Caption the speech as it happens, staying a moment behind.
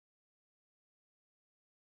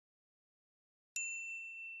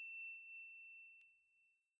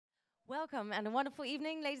Welcome and a wonderful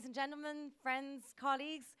evening, ladies and gentlemen, friends,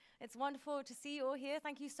 colleagues. It's wonderful to see you all here.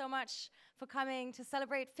 Thank you so much for coming to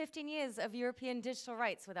celebrate 15 years of European digital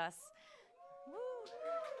rights with us. Woo.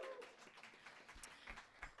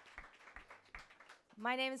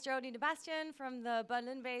 My name is Geraldine Bastian from the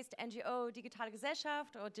Berlin-based NGO Digitale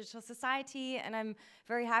Gesellschaft, or Digital Society, and I'm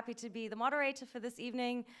very happy to be the moderator for this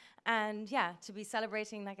evening and to be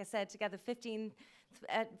celebrating, like I said, together the 15th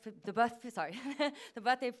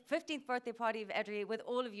birthday party of EDRi with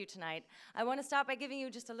all of you tonight. I want to start by giving you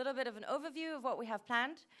just a little bit of an overview of what we have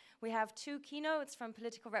planned. We have 2 keynotes from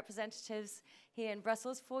political representatives here in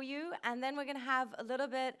Brussels for you, and then we're going to have a little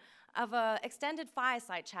bit of an extended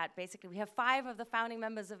fireside chat, basically. We have 5 of the founding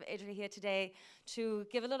members of EDRi here today to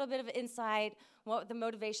give a little bit of insight, what the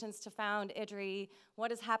motivations to found EDRi, what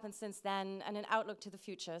has happened since then, and an outlook to the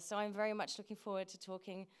future. So I'm very much looking forward to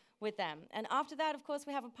talking with them. And after that, of course,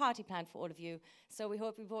 we have a party planned for all of you. So we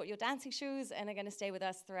hope you brought your dancing shoes and are going to stay with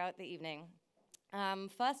us throughout the evening.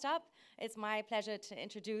 First up, it's my pleasure to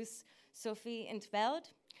introduce Sophie 't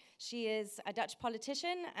Veld. She is a Dutch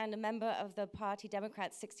politician and a member of the party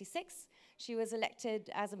Democrat 66. She was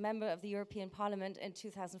elected as a member of the European Parliament in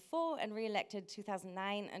 2004 and re-elected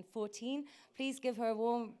 2009 and 14. Please give her a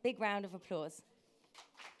warm, big round of applause.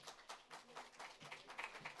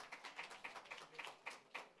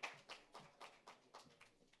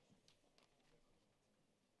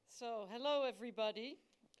 So, hello everybody.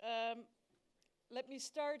 Let me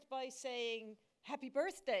start by saying happy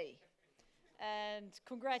birthday and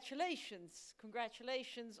congratulations.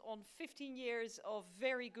 Congratulations on 15 years of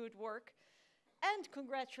very good work, and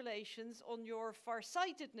congratulations on your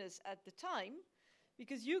farsightedness at the time,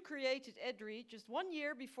 because you created EDRi just 1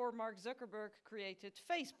 year before Mark Zuckerberg created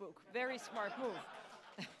Facebook. Very smart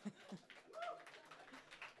move.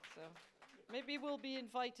 So maybe we'll be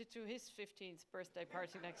invited to his 15th birthday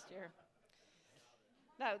party next year.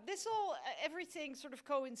 Now, everything sort of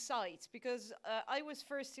coincides, because I was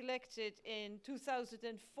first elected in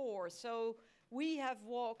 2004, so we have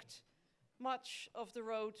walked much of the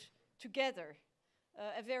road together.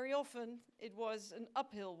 And very often it was an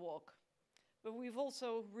uphill walk, but we've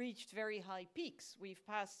also reached very high peaks. We've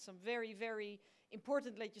passed some very, very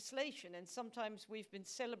important legislation, and sometimes we've been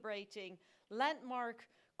celebrating landmark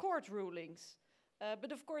court rulings.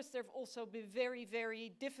 But of course, there have also been very,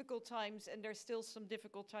 very difficult times, and there's still some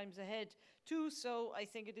difficult times ahead too. So I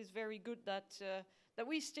think it is very good that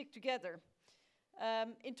we stick together.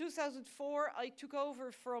 In 2004, I took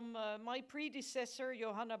over from my predecessor,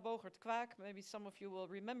 Johanna Boogert-Quaak. Maybe some of you will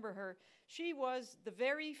remember her. She was the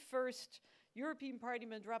very first European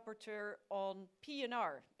Parliament rapporteur on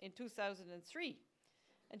PNR in 2003.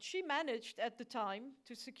 And she managed at the time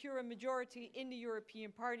to secure a majority in the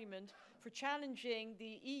European Parliament for challenging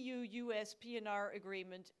the EU-US PNR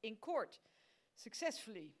agreement in court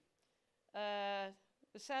successfully. The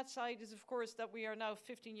sad side is, of course, that we are now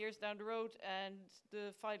 15 years down the road and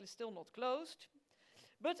the file is still not closed.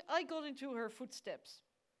 But I got into her footsteps.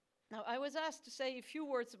 Now, I was asked to say a few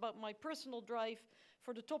words about my personal drive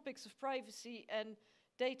for the topics of privacy and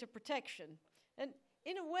data protection. And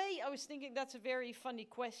in a way, I was thinking that's a very funny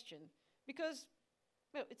question, because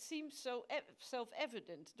well, it seems so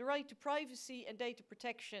self-evident. The right to privacy and data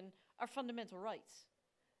protection are fundamental rights.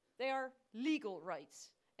 They are legal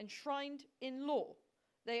rights enshrined in law.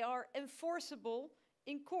 They are enforceable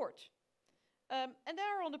in court. And they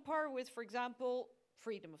are on a par with, for example,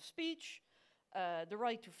 freedom of speech, the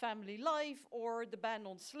right to family life, or the ban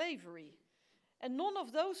on slavery. And none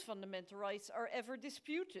of those fundamental rights are ever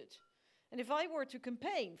disputed. And if I were to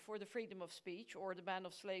campaign for the freedom of speech or the ban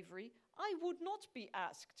of slavery, I would not be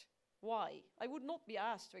asked why. I would not be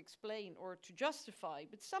asked to explain or to justify,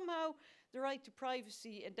 but somehow the right to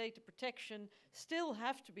privacy and data protection still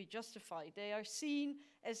have to be justified. They are seen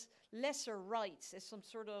as lesser rights, as some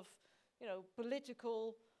sort of,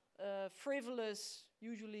 political, frivolous,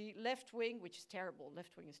 usually left-wing, which is terrible.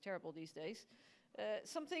 Left-wing is terrible these days.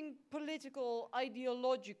 Something political,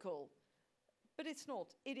 ideological. But it's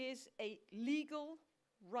not. It is a legal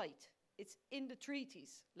right. It's in the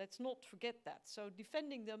treaties. Let's not forget that. So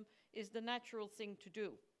defending them is the natural thing to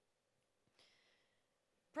do.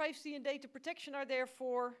 Privacy and data protection are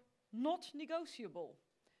therefore not negotiable.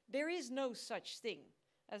 There is no such thing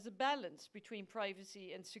as a balance between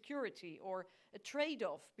privacy and security, or a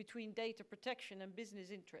trade-off between data protection and business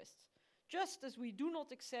interests, just as we do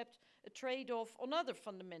not accept a trade-off on other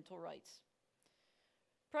fundamental rights.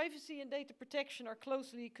 Privacy and data protection are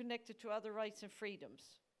closely connected to other rights and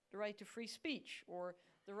freedoms. The right to free speech, or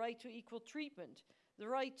the right to equal treatment, the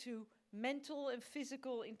right to mental and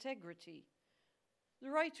physical integrity, the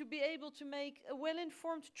right to be able to make a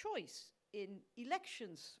well-informed choice in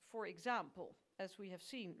elections, for example, as we have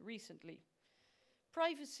seen recently.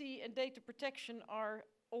 Privacy and data protection are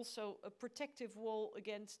also a protective wall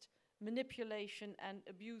against manipulation and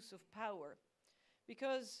abuse of power,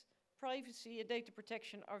 because privacy and data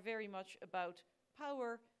protection are very much about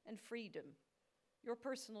power and freedom. Your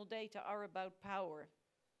personal data are about power.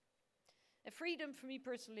 And freedom, for me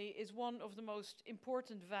personally, is one of the most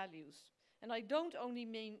important values. And I don't only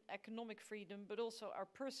mean economic freedom, but also our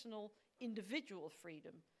personal, individual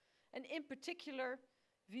freedom. And in particular,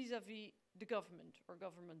 vis-à-vis the government, or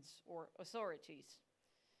governments, or authorities.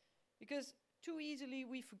 Because too easily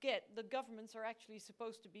we forget that governments are actually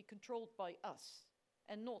supposed to be controlled by us,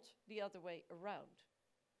 and not the other way around.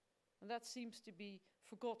 And that seems to be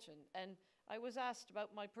forgotten. And I was asked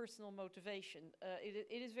about my personal motivation. It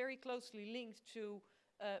is very closely linked to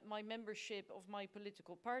my membership of my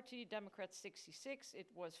political party, Democrat 66. It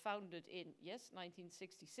was founded in, yes,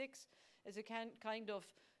 1966, as a kind of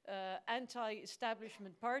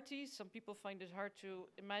anti-establishment party. Some people find it hard to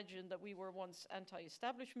imagine that we were once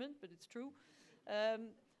anti-establishment, but it's true.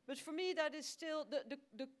 But for me, that is still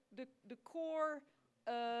the core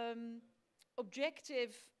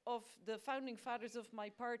objective of the founding fathers of my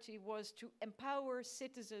party, was to empower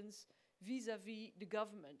citizens vis-à-vis the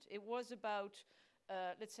government. It was about,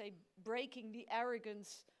 let's say, breaking the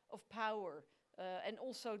arrogance of power and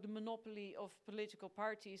also the monopoly of political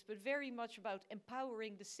parties, but very much about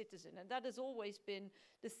empowering the citizen. And that has always been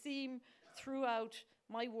the theme throughout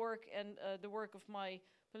my work and the work of my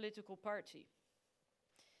political party.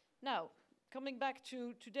 Now, coming back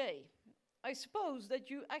to today, I suppose that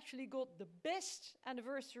you actually got the best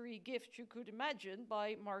anniversary gift you could imagine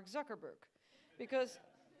by Mark Zuckerberg, because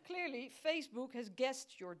clearly Facebook has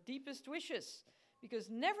guessed your deepest wishes, because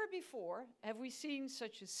never before have we seen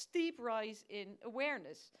such a steep rise in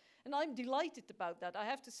awareness. And I'm delighted about that. I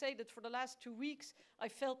have to say that for the last 2 weeks, I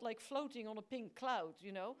felt like floating on a pink cloud,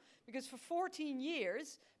 you know, because for 14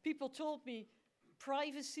 years, people told me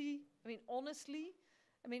privacy, I mean, honestly,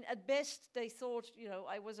 I mean, at best, they thought, you know,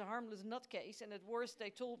 I was a harmless nutcase, and at worst,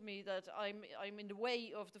 they told me that I'm in the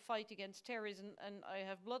way of the fight against terrorism and I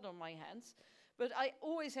have blood on my hands. But I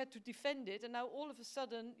always had to defend it, and now all of a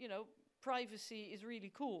sudden, you know, privacy is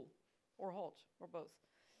really cool, or hot, or both.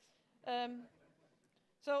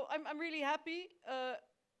 So I'm really happy,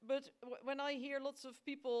 but when I hear lots of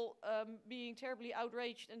people being terribly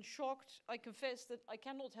outraged and shocked, I confess that I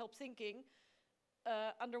cannot help thinking,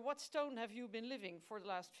 under what stone have you been living for the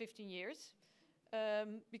last 15 years?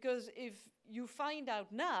 Because if you find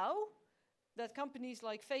out now that companies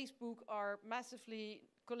like Facebook are massively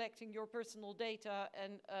collecting your personal data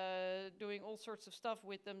and doing all sorts of stuff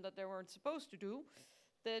with them that they weren't supposed to do,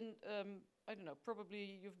 then, I don't know,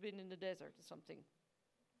 probably you've been in the desert or something.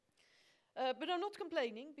 But I'm not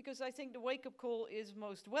complaining, because I think the wake-up call is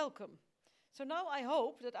most welcome. So now I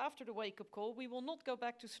hope that after the wake-up call, we will not go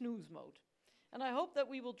back to snooze mode. And I hope that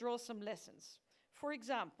we will draw some lessons. For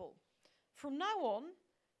example, from now on,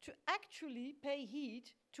 to actually pay heed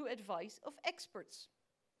to advice of experts.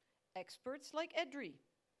 Experts like EDRi,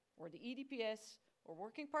 or the EDPS, or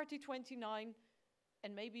Working Party 29,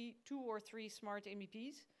 and maybe 2 or 3 smart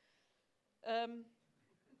MEPs.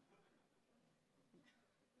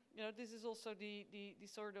 You know, this is also the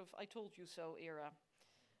sort of I told you so era.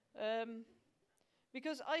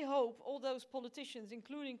 Because I hope all those politicians,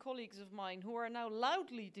 including colleagues of mine, who are now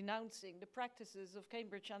loudly denouncing the practices of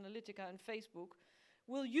Cambridge Analytica and Facebook,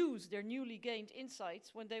 will use their newly gained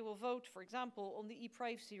insights when they will vote, for example, on the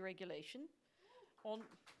e-privacy regulation, on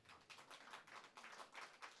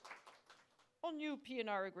new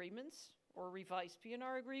PNR agreements, or revised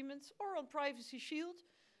PNR agreements, or on Privacy Shield.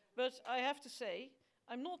 But I have to say,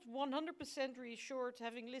 I'm not 100% reassured,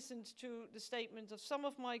 having listened to the statement of some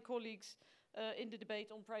of my colleagues in the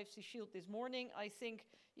debate on Privacy Shield this morning. I think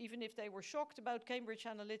even if they were shocked about Cambridge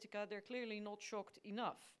Analytica, they're clearly not shocked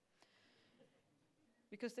enough.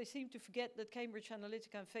 Because they seem to forget that Cambridge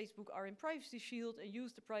Analytica and Facebook are in Privacy Shield and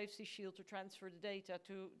use the Privacy Shield to transfer the data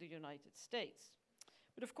to the United States.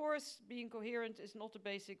 But of course, being coherent is not a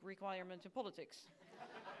basic requirement in politics.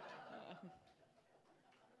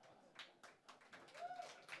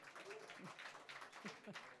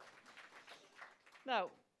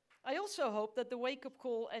 Now, I also hope that the wake-up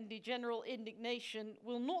call and the general indignation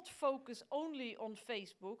will not focus only on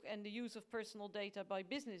Facebook and the use of personal data by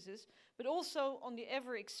businesses, but also on the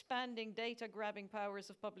ever-expanding data-grabbing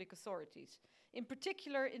powers of public authorities, in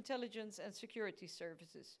particular intelligence and security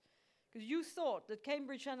services. Because you thought that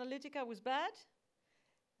Cambridge Analytica was bad?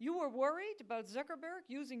 You were worried about Zuckerberg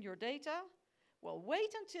using your data? Well,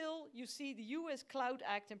 wait until you see the US Cloud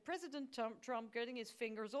Act and President Trump getting his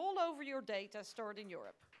fingers all over your data stored in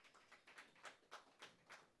Europe.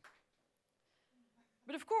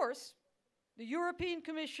 But of course, the European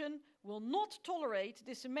Commission will not tolerate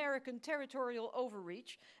this American territorial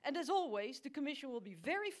overreach, and as always, the Commission will be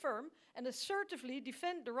very firm and assertively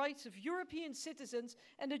defend the rights of European citizens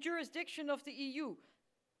and the jurisdiction of the EU.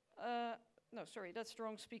 No, sorry, that's the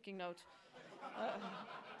wrong speaking note.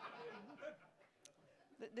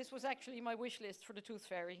 This was actually my wish list for the Tooth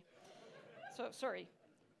Fairy. So, sorry.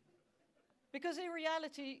 Because in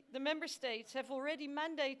reality, the member states have already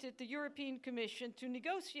mandated the European Commission to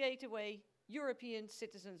negotiate away European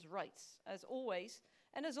citizens' rights, as always.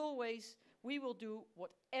 And as always, we will do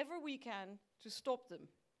whatever we can to stop them.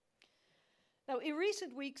 Now, in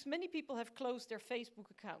recent weeks, many people have closed their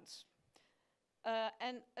Facebook accounts.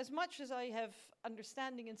 And as much as I have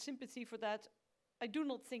understanding and sympathy for that, I do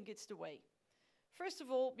not think it's the way. First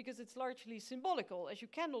of all, because it's largely symbolical, as you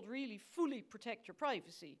cannot really fully protect your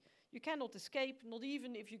privacy. You cannot escape, not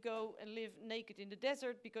even if you go and live naked in the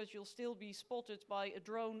desert, because you'll still be spotted by a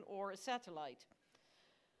drone or a satellite.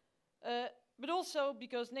 But also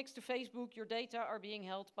because next to Facebook, your data are being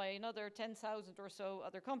held by another 10,000 or so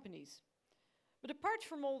other companies. But apart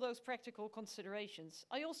from all those practical considerations,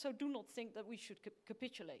 I also do not think that we should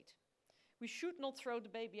capitulate. We should not throw the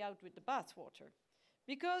baby out with the bathwater.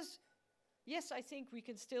 Because, yes, I think we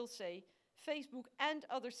can still say Facebook and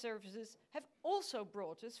other services have also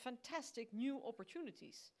brought us fantastic new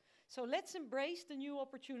opportunities. So let's embrace the new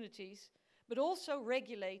opportunities, but also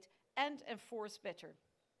regulate and enforce better.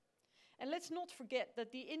 And let's not forget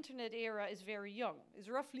that the internet era is very young, is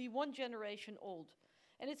roughly one generation old.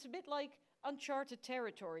 And it's a bit like uncharted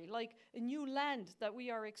territory, like a new land that we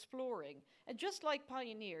are exploring. And just like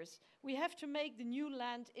pioneers, we have to make the new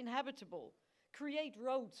land inhabitable. Create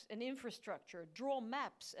roads and infrastructure, draw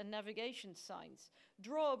maps and navigation signs,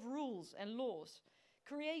 draw up rules and laws,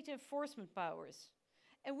 create enforcement powers.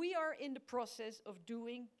 And we are in the process of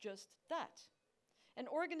doing just that. And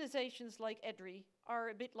organizations like EDRi are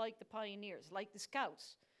a bit like the pioneers, like the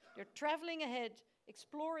scouts. They're traveling ahead,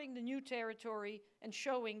 exploring the new territory and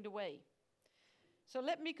showing the way. So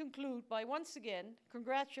let me conclude by once again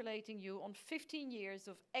congratulating you on 15 years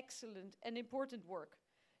of excellent and important work.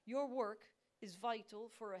 Your work is vital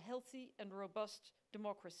for a healthy and robust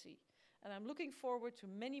democracy. And I'm looking forward to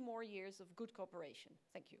many more years of good cooperation.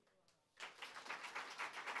 Thank you.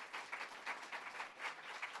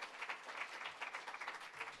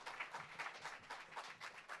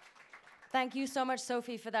 Thank you so much,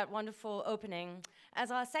 Sophie, for that wonderful opening.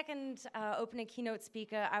 As our second opening keynote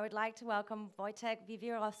speaker, I would like to welcome Wojtek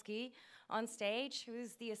Wiewiórowski on stage, who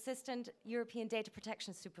is the Assistant European Data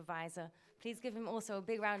Protection Supervisor. Please give him also a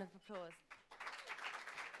big round of applause.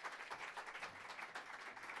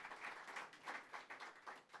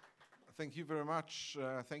 Thank you very much.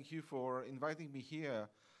 Thank you for inviting me here.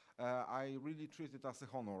 I really treat it as a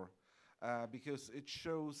honor because it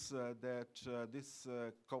shows that this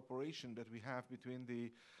cooperation that we have between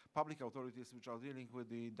the public authorities which are dealing with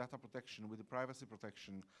the data protection, with the privacy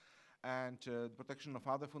protection, and the protection of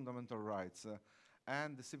other fundamental rights,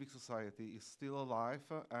 and the civic society is still alive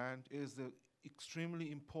and is an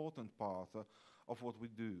extremely important part of what we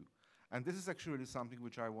do. And this is actually something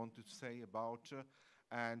which I want to say about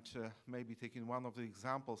and maybe taking one of the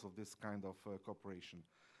examples of this kind of cooperation.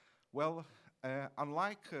 Well,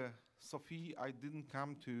 unlike Sophie, I didn't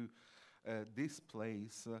come to this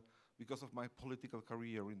place because of my political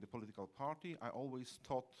career in the political party. I always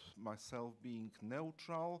thought myself being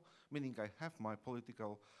neutral, meaning I have my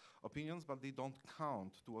political opinions, but they don't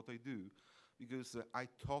count to what I do, because I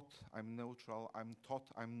thought I'm neutral, I'm thought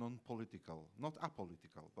I'm non-political, not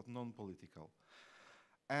apolitical, but non-political.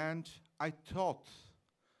 And I thought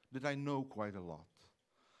that I know quite a lot.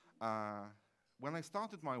 When I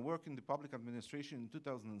started my work in the public administration in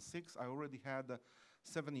 2006, I already had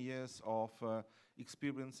 7 years of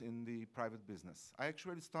experience in the private business. I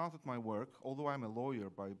actually started my work, although I'm a lawyer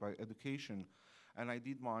by education, and I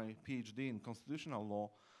did my PhD in constitutional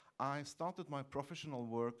law, I started my professional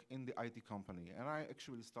work in the IT company, and I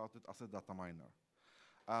actually started as a data miner.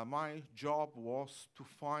 My job was to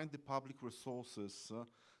find the public resources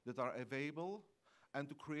that are available and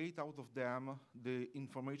to create out of them the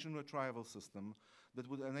information retrieval system that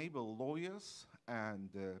would enable lawyers and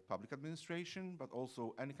public administration, but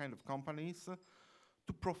also any kind of companies,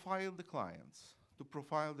 to profile the clients, to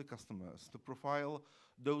profile the customers, to profile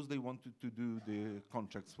those they wanted to do the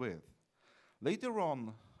contracts with. Later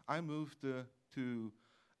on, I moved to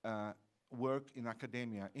work in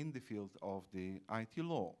academia in the field of the IT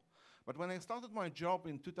law. But when I started my job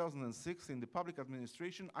in 2006 in the public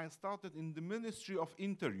administration, I started in the Ministry of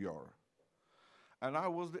Interior. And I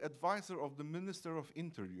was the advisor of the Minister of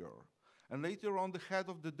Interior. And later on, the head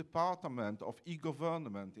of the Department of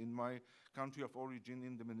E-Government in my country of origin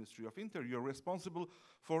in the Ministry of Interior, responsible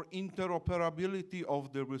for interoperability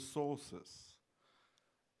of the resources.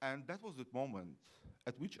 And that was the moment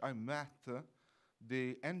at which I met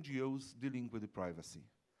the NGOs dealing with the privacy.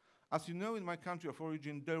 As you know, in my country of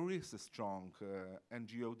origin, there is a strong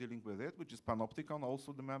NGO dealing with it, which is Panopticon,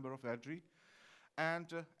 also the member of EDRi. And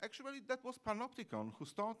actually, that was Panopticon who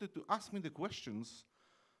started to ask me the questions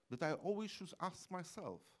that I always should ask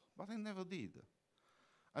myself, but I never did.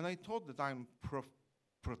 And I thought that I'm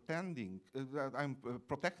protecting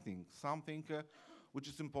something which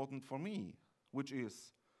is important for me, which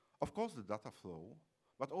is, of course, the data flow,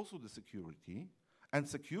 but also the security, and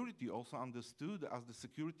security also understood as the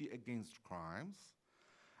security against crimes.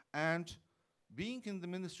 And being in the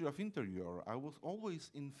Ministry of Interior, I was always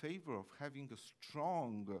in favor of having a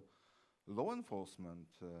strong law enforcement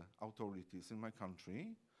authorities in my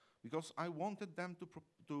country, because I wanted them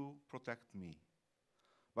to protect me.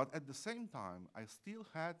 But at the same time, I still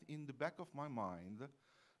had in the back of my mind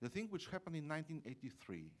the thing which happened in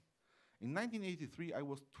 1983. In 1983, I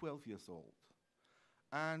was 12 years old.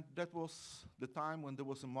 And that was the time when there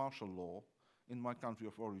was a martial law in my country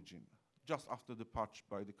of origin, just after the putsch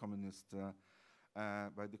by the communist,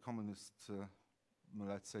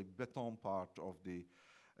 let's say, Beton part of the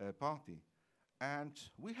party. And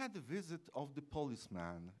we had a visit of the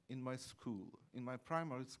policeman in my school, in my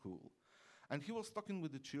primary school. And he was talking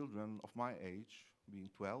with the children of my age, being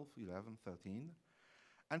 12, 11, 13.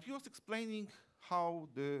 And he was explaining how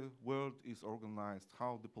the world is organized,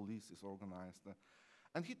 how the police is organized.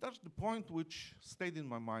 And he touched the point which stayed in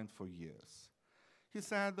my mind for years. He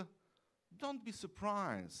said, don't be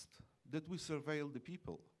surprised that we surveil the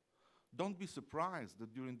people. Don't be surprised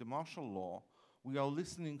that during the martial law, we are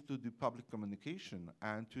listening to the public communication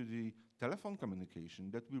and to the telephone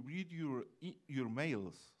communication, that we read your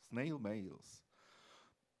mails, snail mails.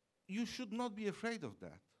 You should not be afraid of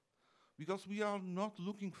that, because we are not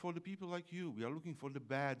looking for the people like you. We are looking for the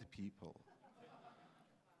bad people.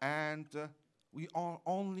 And we are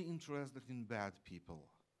only interested in bad people.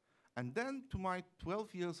 And then to my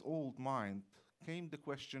 12 years old mind came the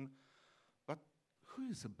question, but who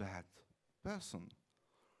is a bad person?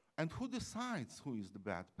 And who decides who is the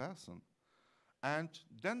bad person? And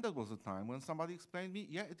then there was a time when somebody explained me,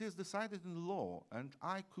 yeah, it is decided in the law. And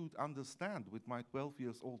I could understand with my 12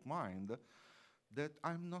 years old mind that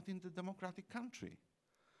I'm not in the democratic country.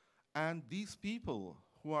 And these people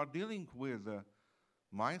who are dealing with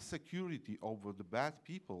my security over the bad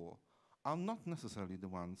people are not necessarily the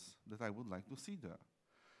ones that I would like to see there.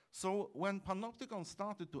 So when Panopticon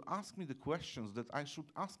started to ask me the questions that I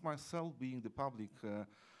should ask myself, being the public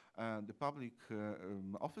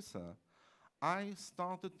officer, I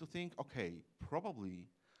started to think, okay, probably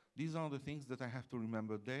these are the things that I have to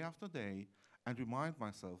remember day after day and remind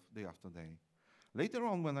myself day after day. Later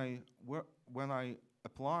on, when I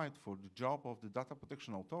applied for the job of the Data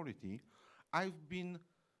Protection Authority, I've been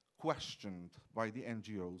questioned by the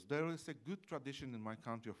NGOs. There is a good tradition in my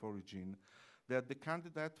country of origin that the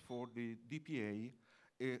candidate for the DPA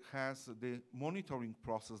has the monitoring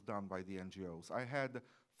process done by the NGOs. I had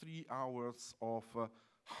 3 hours of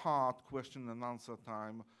hard question and answer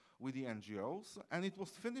time with the NGOs, and it was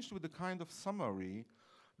finished with a kind of summary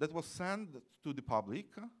that was sent to the public,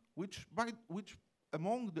 which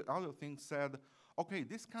among the other things said, okay,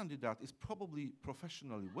 this candidate is probably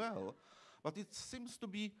professionally well, but it seems to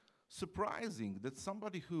be surprising that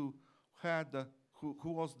somebody who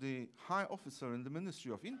was the high officer in the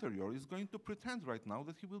Ministry of Interior is going to pretend right now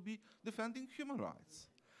that he will be defending human rights.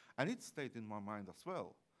 And it stayed in my mind as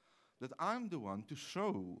well, that I'm the one to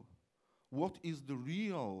show what is the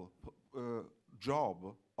real job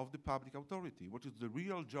of the public authority, what is the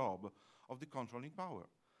real job of the controlling power.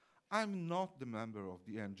 I'm not the member of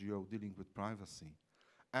the NGO dealing with privacy.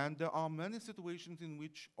 And there are many situations in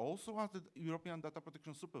which, also as the European Data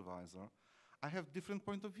Protection Supervisor, I have different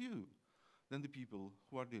point of view than the people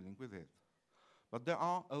who are dealing with it. But there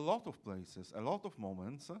are a lot of places, a lot of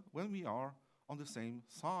moments when we are on the same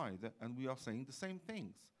side and we are saying the same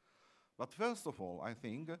things. But first of all, I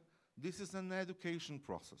think this is an education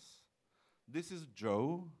process. This is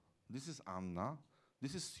Joe, this is Anna,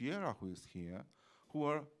 this is Sierra who is here, who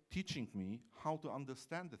are teaching me how to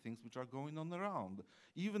understand the things which are going on around,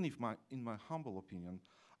 even if, in my humble opinion,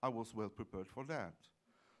 I was well prepared for that.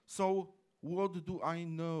 So, what do I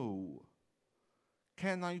know?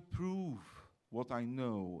 Can I prove what I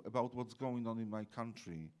know about what's going on in my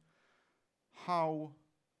country? how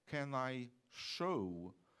can I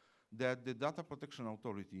show that the Data Protection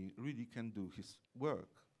Authority really can do his work?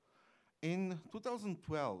 In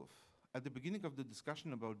 2012, at the beginning of the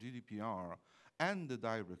discussion about GDPR and the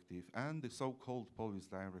directive and the so-called police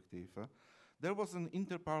directive, there was an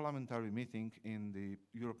interparliamentary meeting in the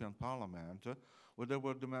European Parliament where there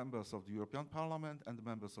were the members of the European Parliament and the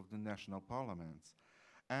members of the national parliaments.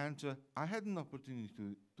 And I had an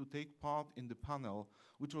opportunity to take part in the panel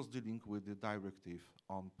which was dealing with the directive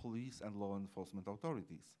on police and law enforcement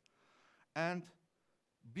authorities. And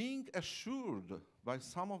being assured by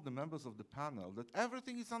some of the members of the panel that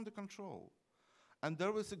everything is under control and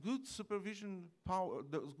there is a good supervision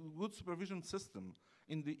system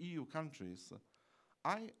in the EU countries,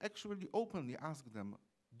 I actually openly asked them,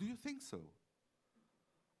 do you think so?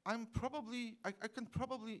 I can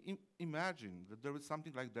probably imagine that there is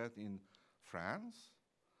something like that in France,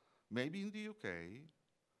 maybe in the UK,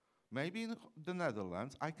 maybe in the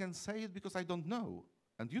Netherlands. I can say it because I don't know,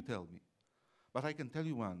 and you tell me. But I can tell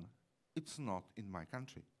you one, it's not in my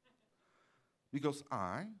country. Because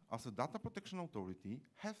I, as a data protection authority,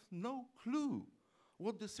 have no clue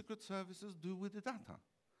what the secret services do with the data.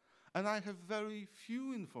 And I have very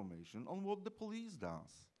few information on what the police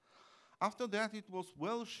does. After that, it was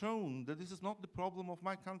well shown that this is not the problem of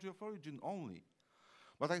my country of origin only.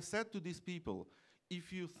 But I said to these people,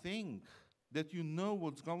 if you think that you know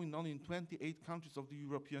what's going on in 28 countries of the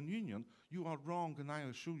European Union, you are wrong, and I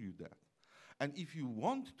assure you that. And if you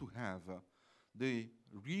want to have the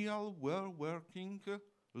real, well-working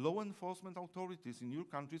law enforcement authorities in your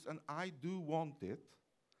countries, and I do want it,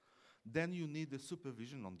 then you need a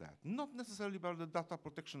supervision on that. Not necessarily by the Data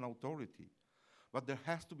Protection Authority, but there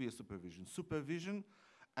has to be a supervision. Supervision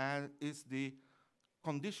is the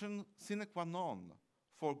condition sine qua non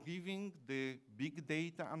for giving the big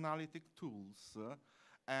data analytic tools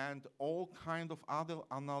and all kind of other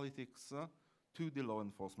analytics to the law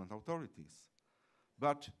enforcement authorities.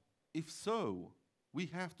 But if so, we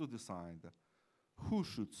have to decide who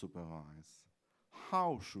should supervise,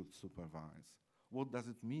 how should supervise, what does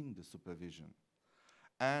it mean, the supervision?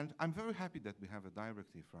 And I'm very happy that we have a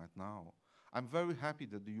directive right now. I'm very happy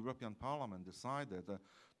that the European Parliament decided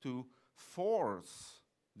to force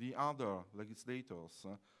the other legislators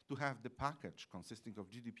to have the package consisting of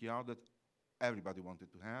GDPR that everybody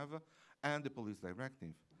wanted to have and the police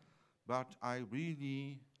directive. But I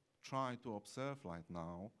really try to observe right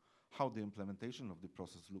now how the implementation of the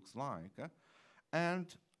process looks like.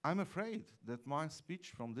 And I'm afraid that my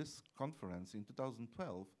speech from this conference in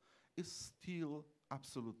 2012 is still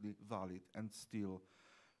absolutely valid and still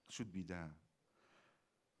should be there.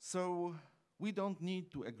 So we don't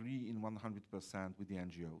need to agree in 100% with the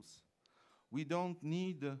NGOs. We don't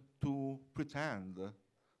need to pretend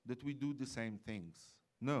that we do the same things.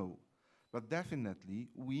 No, but definitely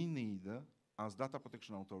we need, as data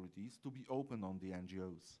protection authorities, to be open on the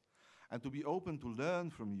NGOs and to be open to learn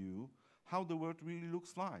from you how the world really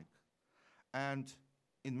looks like. And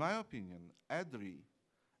in my opinion, EDRi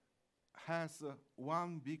has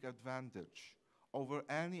one big advantage over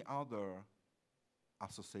any other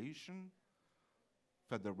association,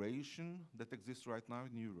 federation that exists right now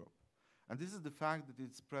in Europe. And this is the fact that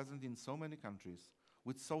it's present in so many countries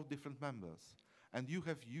with so different members. And you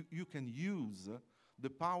can use the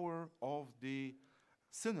power of the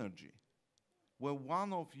synergy, where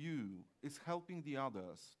one of you is helping the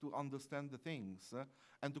others to understand the things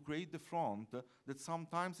and to create the front that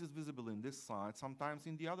sometimes is visible in this side, sometimes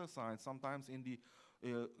in the other side, sometimes in the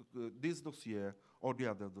this dossier or the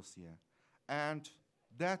other dossier. And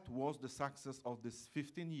that was the success of this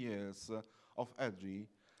 15 years of EDRi,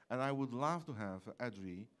 and I would love to have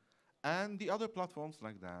EDRi and the other platforms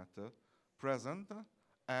like that present.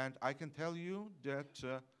 And I can tell you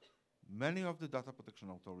that many of the data protection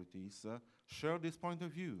authorities share this point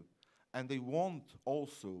of view, and they want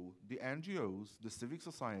also the NGOs, the civic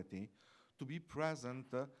society, to be present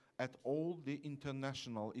at all the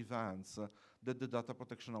international events that the data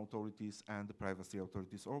protection authorities and the privacy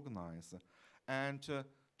authorities organize. And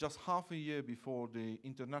just half a year before the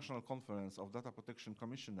International Conference of Data Protection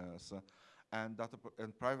Commissioners and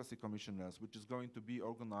Privacy Commissioners, which is going to be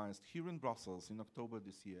organized here in Brussels in October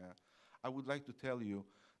this year, I would like to tell you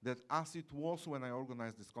that as it was when I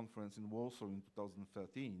organized this conference in Warsaw in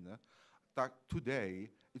 2013, that today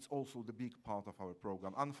it's also the big part of our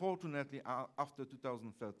program. Unfortunately, after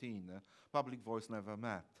 2013, public voice never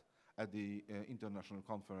met at the international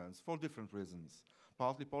conference for different reasons,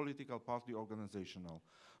 partly political, partly organizational.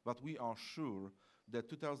 But we are sure that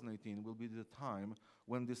 2018 will be the time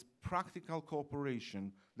when this practical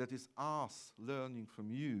cooperation that is us learning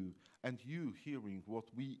from you and you hearing what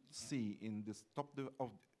we see in this top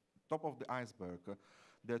of the iceberg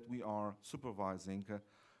that we are supervising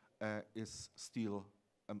is still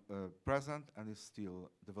present and is still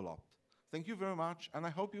developed. Thank you very much, and I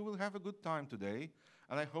hope you will have a good time today,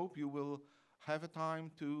 and I hope you will have a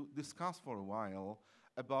time to discuss for a while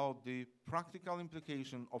about the practical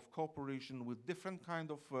implication of cooperation with different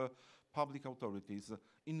kind of public authorities,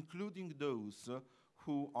 including those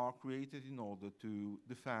who are created in order to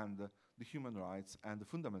defend the human rights and the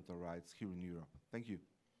fundamental rights here in Europe. Thank you.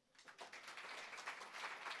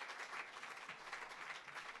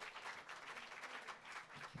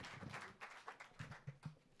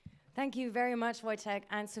 Thank you very much, Wojtek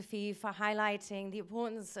and Sophie, for highlighting the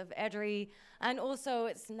importance of EDRi and also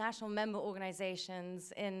its national member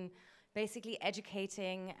organizations in basically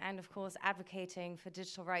educating and, of course, advocating for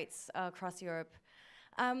digital rights across Europe.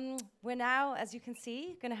 We're now, as you can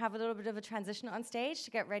see, going to have a little bit of a transition on stage to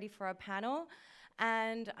get ready for our panel.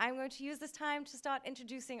 And I'm going to use this time to start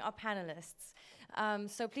introducing our panelists.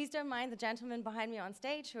 So please don't mind the gentlemen behind me on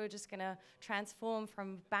stage who are just going to transform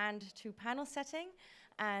from band to panel setting.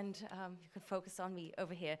 And you can focus on me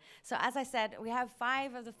over here. So as I said, we have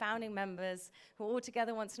 5 of the founding members who were all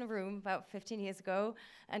together once in a room about 15 years ago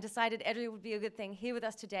and decided EDRi would be a good thing here with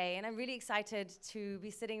us today. And I'm really excited to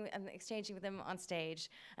be sitting and exchanging with them on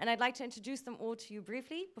stage. And I'd like to introduce them all to you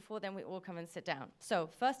briefly before then we all come and sit down. So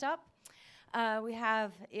first up, we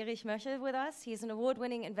have Erich Möchel with us. He's an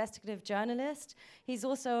award-winning investigative journalist. He's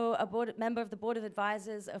also a member of the Board of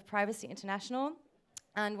Advisors of Privacy International,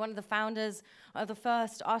 and one of the founders of the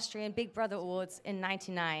first Austrian Big Brother Awards in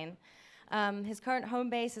 '99. His current home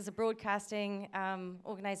base is a broadcasting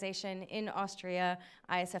organization in Austria,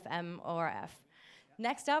 ISFM ORF.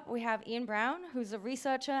 Next up, we have Ian Brown, who's a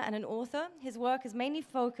researcher and an author. His work is mainly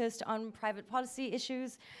focused on public policy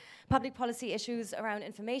issues around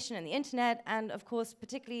information and the internet, and of course,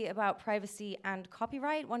 particularly about privacy and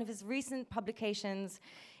copyright. One of his recent publications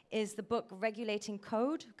is the book Regulating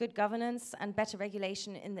Code, Good Governance and Better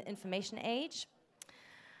Regulation in the Information Age.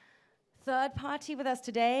 Third party with us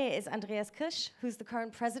today is Andreas Kirsch, who's the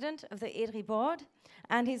current president of the EDRi board,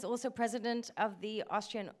 and he's also president of the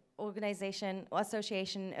Austrian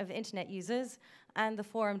Association of Internet Users and the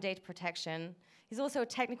Forum Data Protection. He's also a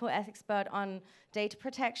technical expert on data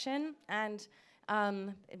protection, and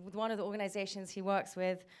with one of the organizations he works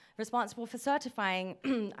with, responsible for certifying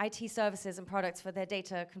IT services and products for their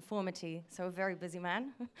data conformity. So a very busy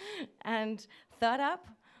man. And third up,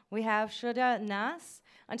 we have Shuda Naas.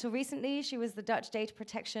 Until recently, she was the Dutch Data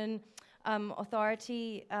Protection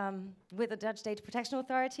Authority, with the Dutch Data Protection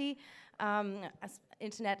Authority, as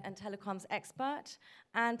Internet and Telecoms expert.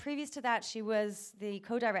 And previous to that, she was the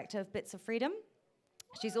co-director of Bits of Freedom.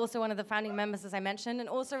 She's also one of the founding members, as I mentioned, and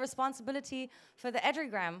also responsibility for the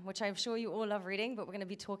EDRigram, which I'm sure you all love reading, but we're going to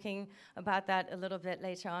be talking about that a little bit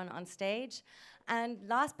later on stage. And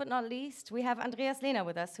last but not least, we have Andreas Lehner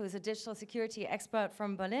with us, who is a digital security expert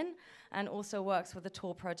from Berlin and also works with the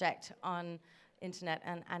Tor project on internet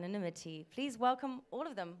and anonymity. Please welcome all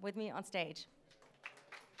of them with me on stage.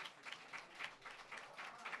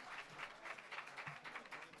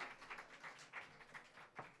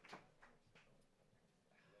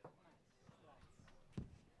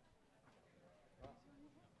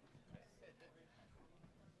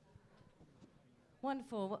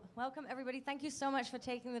 Wonderful. Welcome, everybody. Thank you so much for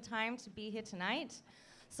taking the time to be here tonight.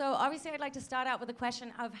 So obviously, I'd like to start out with a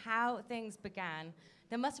question of how things began.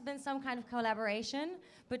 There must have been some kind of collaboration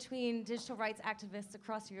between digital rights activists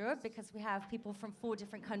across Europe, because we have people from 4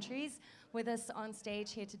 different countries with us on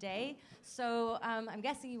stage here today. So I'm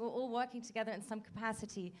guessing you were all working together in some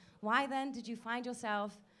capacity. Why then did you find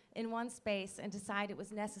yourself in one space and decide it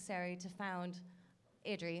was necessary to found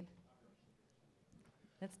EDRi?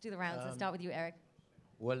 Let's do the rounds. Let's start with you, Eric.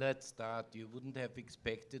 Well, let's start. You wouldn't have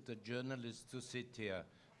expected a journalist to sit here.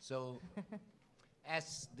 So,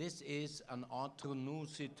 as this is an entre-nous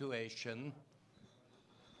situation,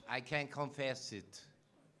 I can confess it.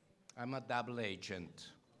 I'm a double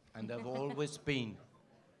agent, and I've always been.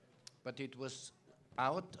 But it was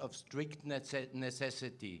out of strict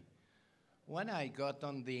necessity. When I got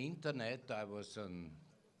on the internet, I was on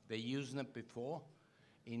the Usenet before,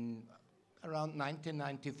 in around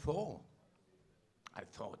 1994. I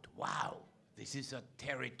thought, wow, this is a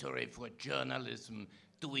territory for journalism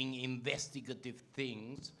doing investigative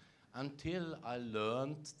things, until I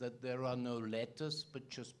learned that there are no letters but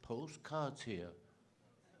just postcards here.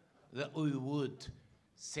 That we would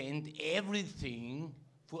send everything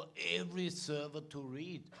for every server to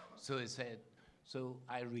read. So I said, So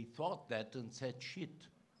I rethought that and said, shit,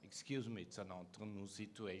 excuse me, it's an entre-nous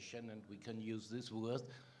situation and we can use this word.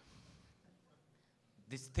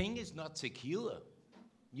 This thing is not secure.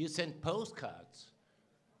 You send postcards.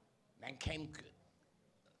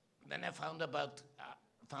 Then I found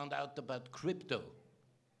out about crypto.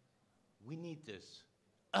 We need this.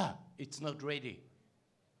 It's not ready.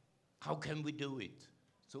 How can we do it?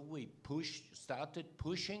 So we started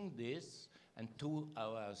pushing this, and to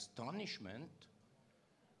our astonishment,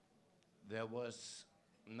 there was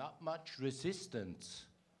not much resistance.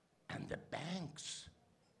 And the banks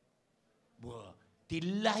were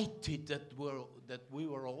delighted that we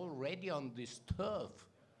were already on this turf.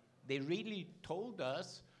 They really told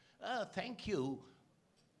us, thank you.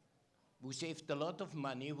 We saved a lot of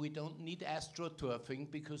money. We don't need astroturfing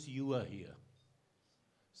because you are here.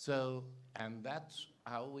 So, and that's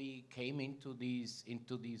how we came into these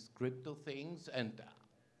crypto things. And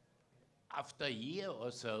after a year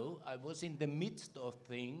or so, I was in the midst of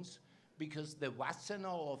things because the Wassenaar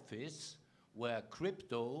office, where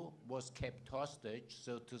crypto was kept hostage,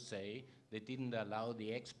 so to say, they didn't allow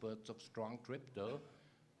the experts of strong crypto,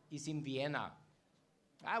 is in Vienna.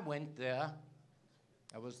 I went there.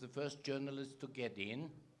 I was the first journalist to get in.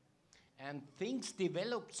 And things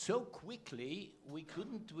developed so quickly, we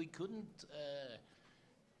couldn't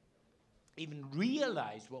even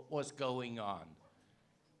realize what was going on.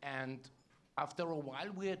 And after a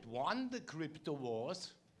while, we had won the crypto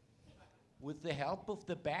wars with the help of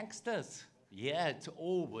the banksters. Yeah, it's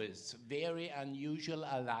always very unusual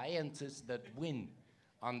alliances that win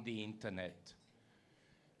on the internet.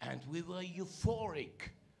 And we were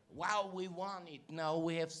euphoric. Wow, we won it. Now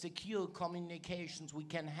we have secure communications. We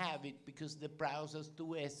can have it because the browsers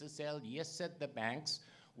do SSL. Yes, said the banks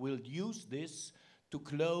will use this to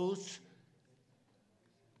close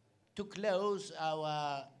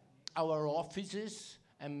our offices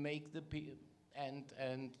and make the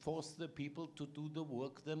and force the people to do the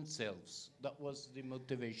work themselves. That was the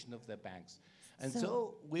motivation of the banks. And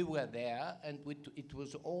so we were there, and it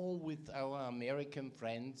was all with our American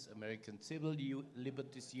friends, American Civil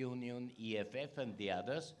Liberties Union, EFF, and the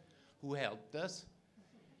others who helped us.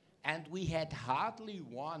 And we had hardly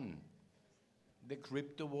won the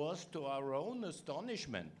crypto wars to our own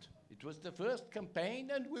astonishment. It was the first campaign,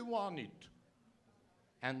 and we won it.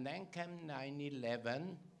 And then came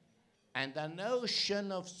 9/11, and an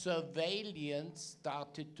ocean of surveillance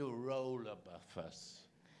started to roll above us.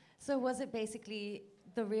 So was it basically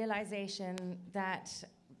the realization that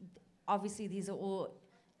obviously these are all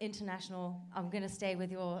international, I'm going to stay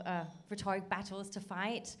with your rhetoric, battles to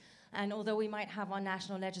fight, and although we might have our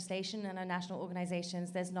national legislation and our national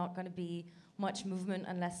organizations, there's not going to be much movement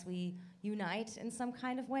unless we unite in some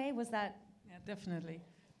kind of way? Was that? Yeah, definitely.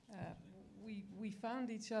 We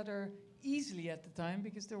found each other easily at the time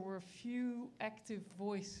because there were few active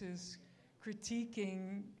voices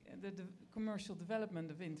critiquing the commercial development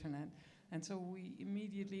of internet. And so we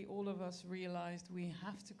immediately, all of us, realized we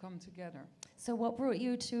have to come together. So what brought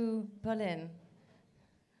you to Berlin?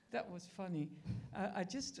 That was funny. I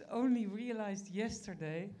just only realized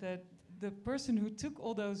yesterday that the person who took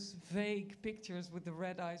all those vague pictures with the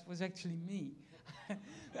red eyes was actually me.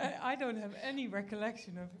 I don't have any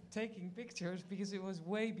recollection of taking pictures because it was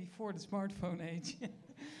way before the smartphone age.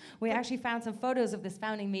 We actually found some photos of this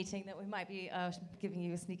founding meeting that we might be giving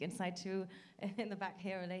you a sneak insight to in the back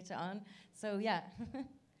here later on. So, yeah.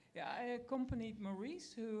 Yeah, I accompanied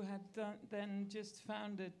Maurice, who had then just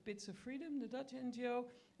founded Bits of Freedom, the Dutch NGO.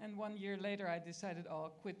 And 1 year later, I decided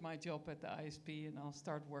I'll quit my job at the ISP and I'll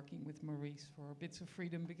start working with Maurice for Bits of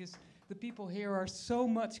Freedom because the people here are so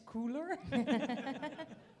much cooler.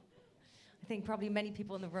 I think probably many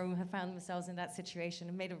people in the room have found themselves in that situation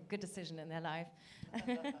and made a good decision in their life.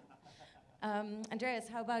 Andreas,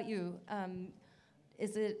 how about you?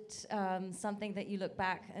 Is it something that you look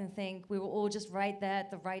back and think we were all just right there at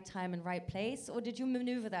the right time and right place, or did you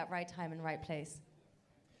maneuver that right time and right place?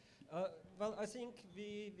 Well, I think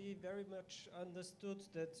we very much understood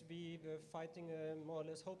that we were fighting a more or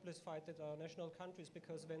less hopeless fight at our national countries,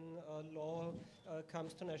 because when law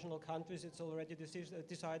comes to national countries, it's already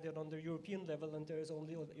decided on the European level, and there is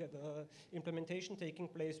only implementation taking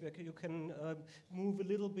place where you can move a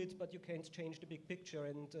little bit, but you can't change the big picture.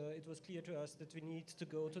 And it was clear to us that we need to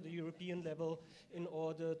go to the European level in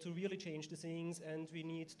order to really change the things, and we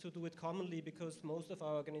need to do it commonly, because most of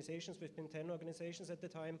our organizations, we've been 10 organizations at the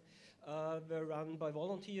time, were run by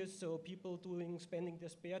volunteers, so people spending their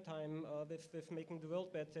spare time with making the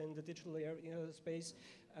world better in the digital space.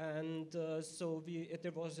 And so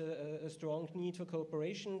there was a strong need for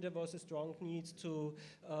cooperation. There was a strong need to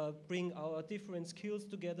bring our different skills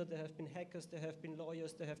together. There have been hackers, there have been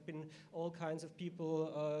lawyers, there have been all kinds of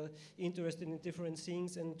people interested in different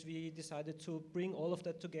things, and we decided to bring all of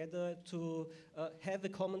that together to have a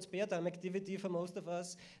common spare time activity for most of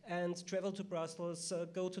us, and travel to Brussels,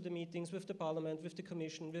 go to the meetings with the Parliament, with the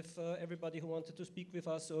Commission, with everybody who wanted to speak with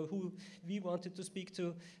us or who we wanted to speak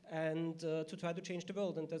to, and to try to change the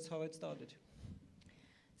world. And that's how it started.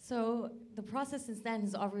 So the process since then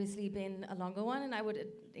has obviously been a longer one, and I would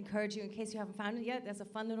encourage you, in case you haven't found it yet, there's a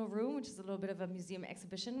fun little room, which is a little bit of a museum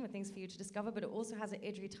exhibition with things for you to discover, but it also has an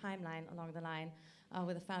EDRi timeline along the line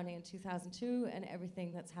with the founding in 2002 and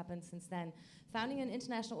everything that's happened since then. Founding an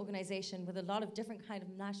international organization with a lot of different kind of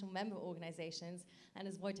national member organizations, and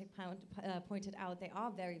as Wojtek pointed out, they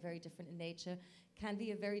are very, very different in nature, can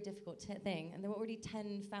be a very difficult thing. And there were already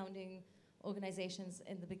 10 founding organizations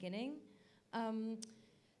in the beginning.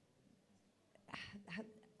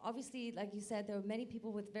 Obviously, like you said, there were many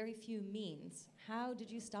people with very few means. How did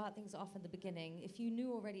you start things off in the beginning? If you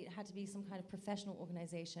knew already it had to be some kind of professional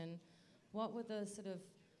organization, what were the sort of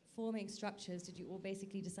forming structures? Did you all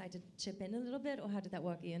basically decide to chip in a little bit, or how did that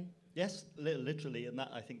work, Ian? Yes, literally, and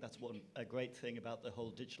I think that's a great thing about the whole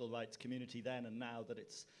digital rights community then and now, that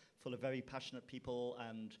it's full of very passionate people.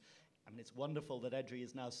 And I mean, it's wonderful that EDRi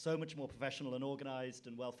is now so much more professional and organized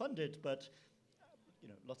and well-funded, but you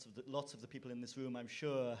know, lots of the people in this room, I'm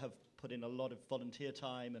sure, have put in a lot of volunteer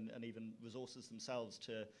time and even resources themselves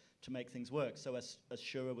to make things work. So as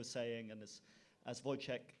Shura was saying, and as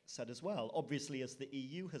Wojciech said as well, obviously as the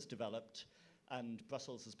EU has developed and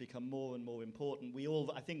Brussels has become more and more important, we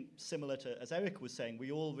all, I think similar to, as Eric was saying,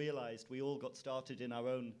 we all realized, we all got started in our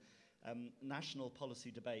own national policy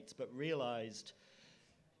debates, but realized,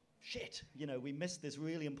 shit, you know, we missed this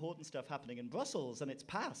really important stuff happening in Brussels, and it's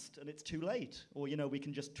passed, and it's too late. Or, you know, we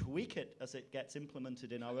can just tweak it as it gets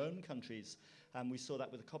implemented in our own countries. We saw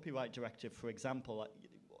that with the copyright directive, for example.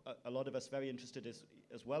 A lot of us very interested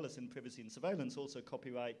as well as in privacy and surveillance, also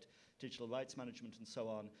copyright, digital rights management, and so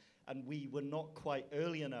on. And we were not quite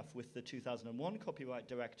early enough with the 2001 copyright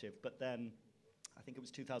directive, but then I think it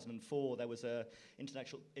was 2004, there was a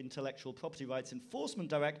intellectual property rights enforcement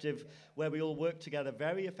directive where we all worked together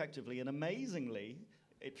very effectively, and amazingly,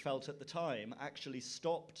 it felt at the time, actually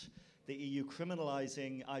stopped the EU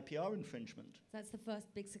criminalizing IPR infringement. That's the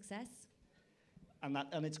first big success.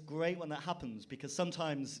 And it's great when that happens, because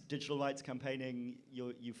sometimes digital rights campaigning,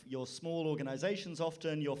 you're small organizations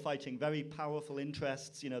often, you're fighting very powerful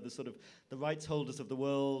interests, you know, the sort of the rights holders of the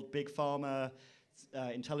world, big pharma,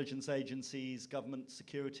 intelligence agencies, government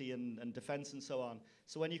security and defense and so on.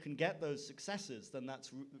 So when you can get those successes, then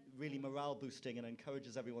that's really morale boosting and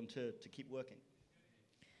encourages everyone to keep working.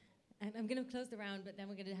 And I'm going to close the round, but then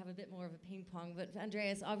we're going to have a bit more of a ping pong. But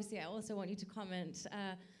Andreas, obviously I also want you to comment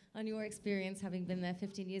on your experience having been there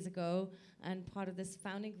 15 years ago and part of this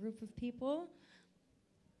founding group of people.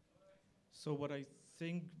 So what I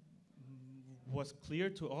think was clear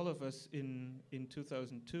to all of us in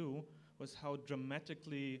 2002 was how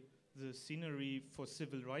dramatically the scenery for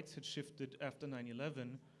civil rights had shifted after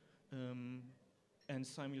 9/11, and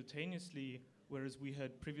simultaneously, whereas we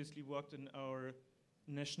had previously worked in our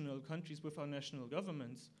national countries with our national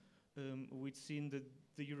governments, we'd seen that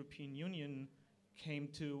the European Union came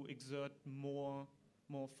to exert more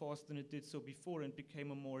force than it did so before and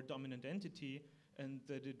became a more dominant entity, and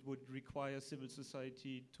that it would require civil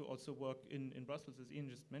society to also work in Brussels, as Ian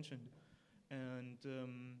just mentioned. And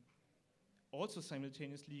also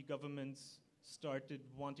simultaneously, governments started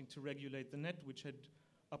wanting to regulate the net, which had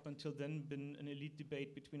up until then been an elite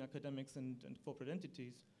debate between academics and corporate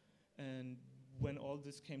entities. And when all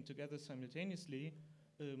this came together simultaneously,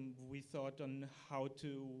 we thought on how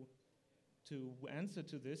to answer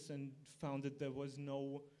to this, and found that there was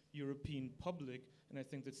no European public. And I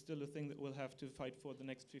think that's still a thing that we'll have to fight for the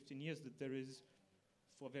next 15 years, that there is,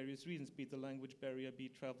 for various reasons, be it the language barrier, be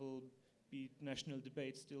it travel, be it national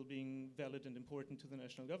debates still being valid and important to the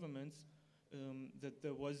national governments, that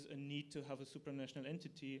there was a need to have a supranational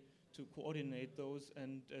entity to coordinate those,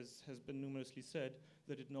 and as has been numerously said,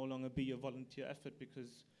 that it no longer be a volunteer effort,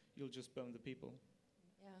 because you'll just burn the people.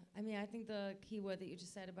 Yeah, I mean, I think the key word that you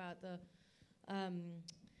just said about the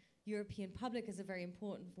European public is a very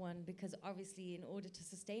important one, because obviously in order to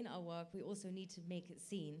sustain our work, we also need to make it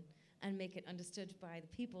seen and make it understood by the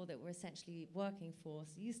people that we're essentially working for.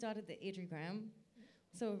 So you started the EDRigram,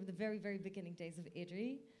 so the very, very beginning days of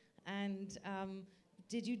EDRi. And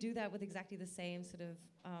did you do that with exactly the same sort of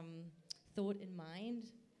thought in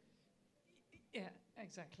mind? Yeah,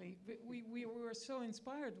 Exactly. We were so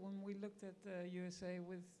inspired when we looked at the USA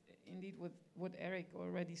with what Eric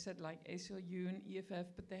already said, like ACLU and EFF,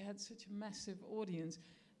 but they had such a massive audience.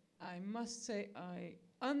 I must say I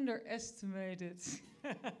underestimated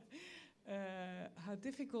how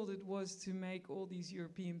difficult it was to make all these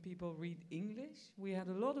European people read English. We had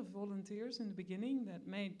a lot of volunteers in the beginning that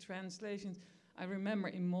made translations. I remember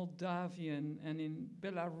in Moldavian and in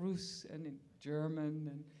Belarus and in German,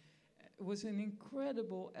 and it was an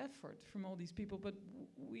incredible effort from all these people, but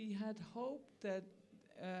we had hoped that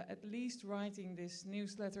at least writing this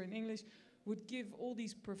newsletter in English would give all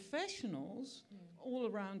these professionals all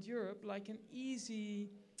around Europe like an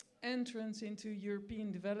easy entrance into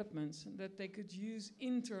European developments that they could use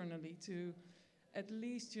internally to at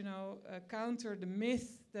least, counter the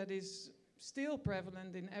myth that is still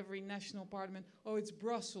prevalent in every national parliament. Oh, it's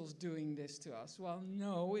Brussels doing this to us. Well,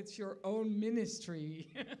 no, it's your own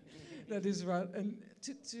ministry that is right. And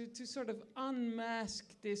to sort of unmask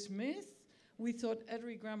this myth, we thought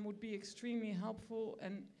EDRi would be extremely helpful,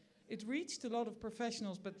 and it reached a lot of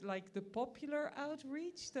professionals, but like the popular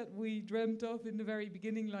outreach that we dreamt of in the very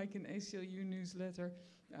beginning, like an ACLU newsletter,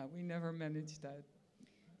 we never managed that.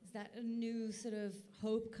 Is that a new sort of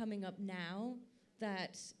hope coming up now?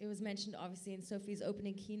 That it was mentioned obviously in Sophie's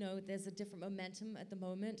opening keynote, there's a different momentum at the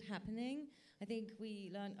moment happening. I think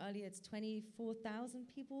we learned earlier it's 24,000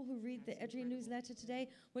 people who read the EDRi newsletter today,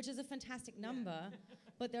 which is a fantastic number.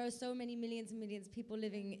 But there are so many millions and millions of people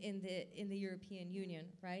living in the European Union,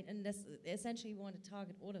 right? And this, essentially we want to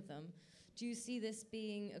target all of them. Do you see this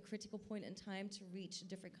being a critical point in time to reach a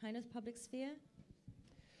different kind of public sphere?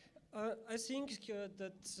 I think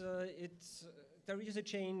that there is a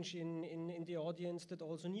change in the audience that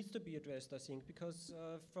also needs to be addressed, I think, because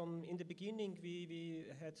from in the beginning we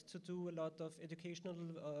had to do a lot of educational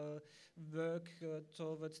work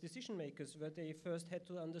towards decision makers, where they first had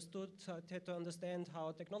to understand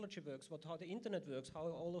how technology works, how the internet works, how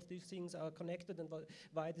all of these things are connected, and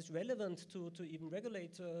why it is relevant to even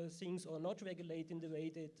regulate things or not regulate in the way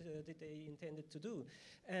that they intended to do.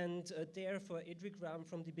 And therefore, EDRi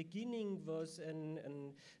from the beginning was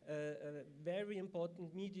a very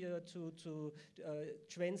important media to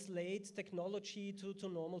translate technology to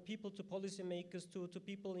normal people, to policymakers, to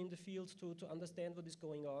people in the field, to understand what is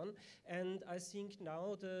going on. And I think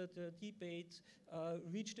now the debate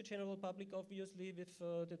reached the general public, obviously, with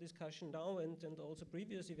the discussion now and also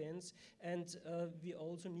previous events. And we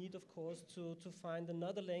also need, of course, to find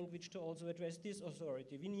another language to also address this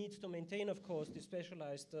authority. We need to maintain, of course, the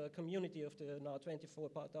specialized community of the now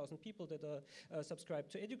 24,000 people that are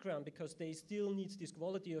subscribed to EDRi, because they still need this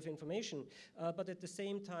quality of information. But at the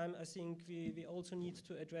same time, I think we also need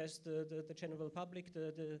to address the general public,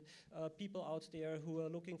 the people out there who are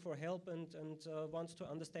looking for help and want to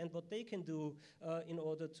understand what they can do in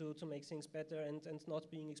order to make things better and not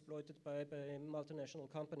being exploited by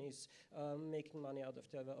multinational companies making money out of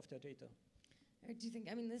their data. Do you think,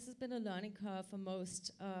 I mean, this has been a learning curve for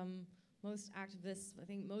most activists, I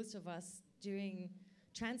think most of us, during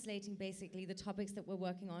translating basically the topics that we're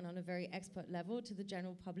working on a very expert level to the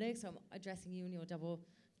general public. So I'm addressing you in your double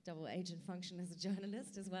agent function as a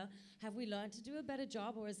journalist as well. Have we learned to do a better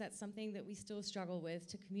job, or is that something that we still struggle with,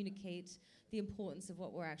 to communicate the importance of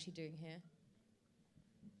what we're actually doing here?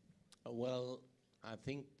 Well, I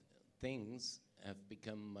think things have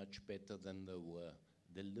become much better than they were.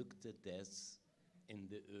 They looked at us in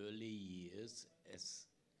the early years as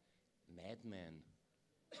madmen,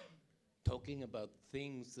 talking about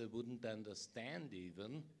things they wouldn't understand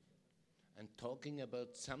even, and talking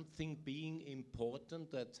about something being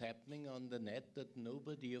important that's happening on the net that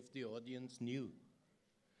nobody of the audience knew.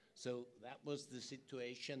 So that was the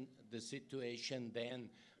situation then.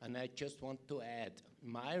 And I just want to add,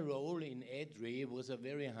 my role in EDRi was a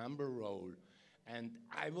very humble role. And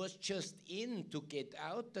I was just in to get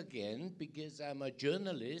out again because I'm a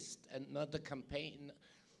journalist and not a campaign.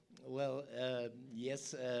 Well,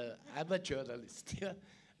 yes, I'm a journalist.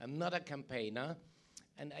 I'm not a campaigner.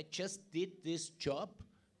 And I just did this job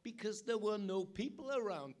because there were no people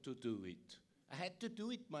around to do it. I had to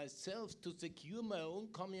do it myself to secure my own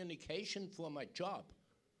communication for my job.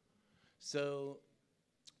 So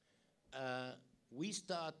we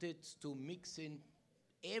started to mix in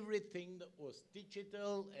everything that was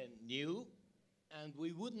digital and new, and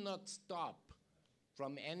we would not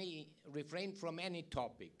refrain from any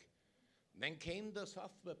topic. Then came the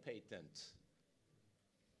software patents.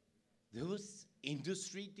 There was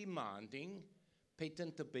industry demanding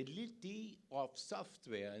patentability of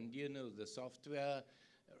software, and you know the software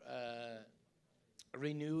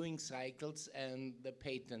renewing cycles and the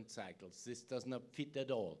patent cycles. This does not fit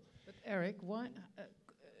at all. But Eric, why?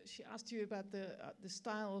 She asked you about the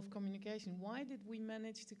style of communication. Why did we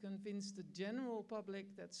manage to convince the general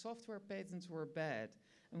public that software patents were bad?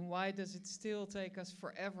 And why does it still take us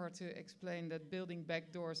forever to explain that building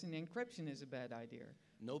backdoors in encryption is a bad idea?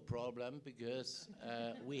 No problem, because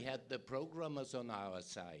we had the programmers on our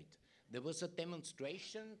side. There was a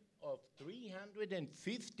demonstration of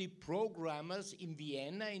 350 programmers in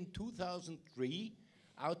Vienna in 2003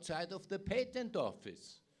 outside of the patent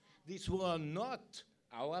office. These were not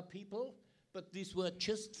our people, but these were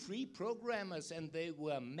just free programmers, and they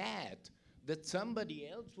were mad that somebody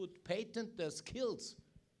else would patent their skills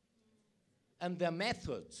and their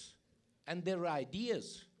methods and their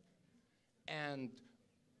ideas. And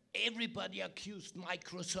everybody accused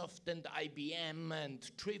Microsoft and IBM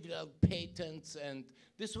and trivial patents, and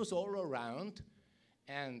this was all around.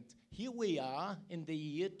 And here we are in the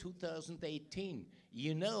year 2018.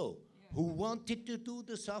 You know, who wanted to do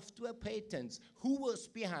the software patents? Who was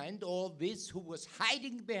behind all this? Who was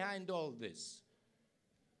hiding behind all this?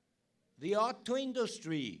 The auto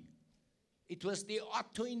industry. It was the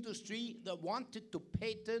auto industry that wanted to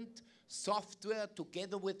patent software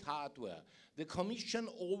together with hardware. The Commission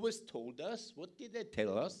always told us, what did they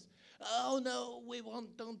tell us? Oh no, we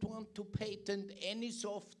don't want to patent any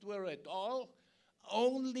software at all,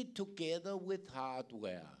 only together with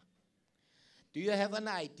hardware. Do you have an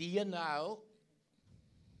idea now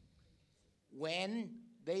when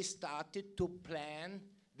they started to plan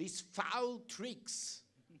these foul tricks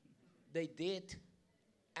they did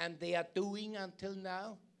and they are doing until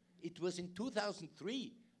now? It was in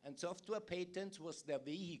 2003, and software patents was their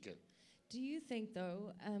vehicle. Do you think,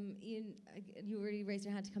 though, Ian, you already raised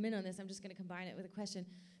your hand to come in on this, I'm just going to combine it with a question.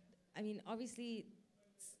 I mean, obviously,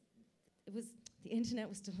 the internet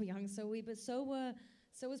was still young, but so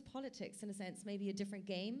was politics, in a sense, maybe a different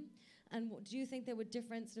game. And do you think there were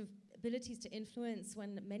different sort of abilities to influence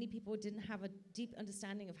when many people didn't have a deep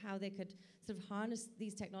understanding of how they could sort of harness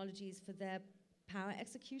these technologies for their power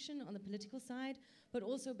execution on the political side, but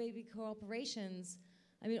also maybe corporations?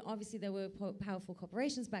 I mean, obviously there were powerful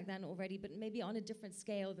corporations back then already, but maybe on a different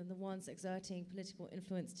scale than the ones exerting political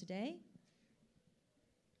influence today?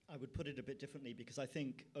 I would put it a bit differently, because I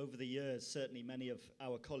think over the years, certainly many of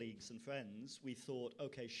our colleagues and friends, we thought,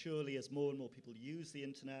 okay, surely as more and more people use the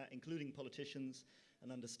internet, including politicians,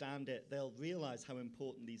 and understand it, they'll realize how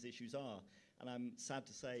important these issues are. And I'm sad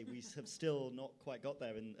to say we have still not quite got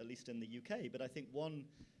there, at least in the UK. But I think one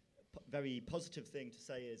very positive thing to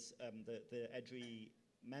say is that the EDRi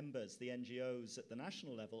members, the NGOs at the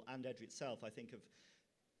national level, and EDRi itself, I think have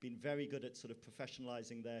been very good at sort of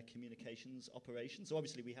professionalizing their communications operations. So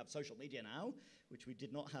obviously we have social media now, which we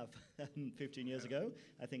did not have 15 years ago.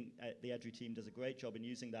 I think the EDRi team does a great job in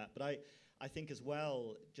using that. But I think as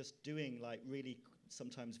well, just doing like really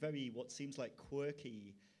sometimes very what seems like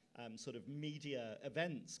quirky sort of media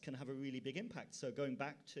events can have a really big impact. So going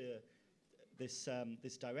back to this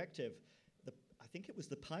directive, I think it was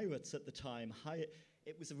the pirates at the time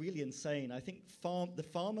it was really insane. I think the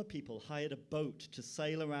farmer people hired a boat to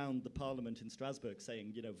sail around the parliament in Strasbourg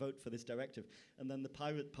saying, you know, vote for this directive. And then the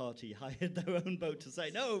pirate party hired their own boat to say,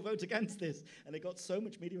 no, vote against this. And it got so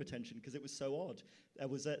much media attention because it was so odd. There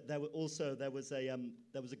was a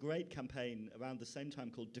great campaign around the same time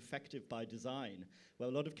called Defective by Design, where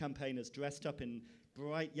a lot of campaigners dressed up in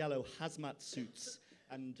bright yellow hazmat suits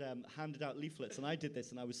and handed out leaflets. And I did this,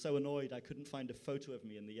 and I was so annoyed I couldn't find a photo of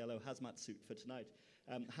me in the yellow hazmat suit for tonight.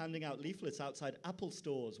 Handing out leaflets outside Apple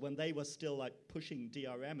stores when they were still like pushing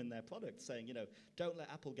DRM in their products, saying, you know, don't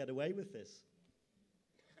let Apple get away with this.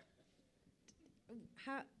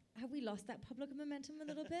 Have we lost that public momentum a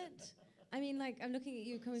little bit? I mean, like, I'm looking at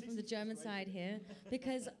you coming from the German side here,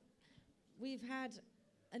 because we've had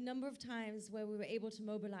a number of times where we were able to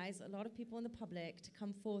mobilize a lot of people in the public to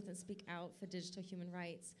come forth and speak out for digital human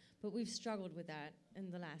rights, but we've struggled with that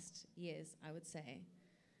in the last years, I would say.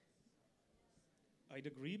 I'd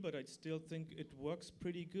agree, but I still think it works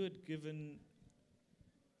pretty good given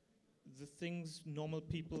the things normal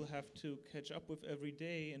people have to catch up with every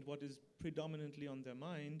day and what is predominantly on their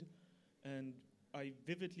mind. And I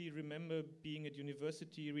vividly remember being at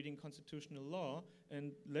university reading constitutional law,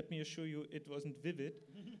 and let me assure you it wasn't vivid,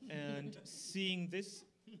 and seeing this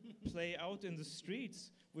play out in the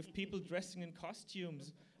streets with people dressing in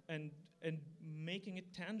costumes and making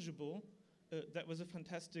it tangible, that was a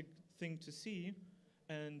fantastic thing to see.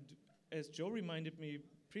 And as Joe reminded me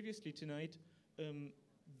previously tonight,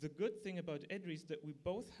 the good thing about EDRi is that we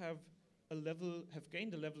both have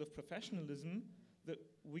gained a level of professionalism that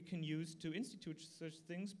we can use to institute such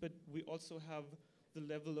things, but we also have the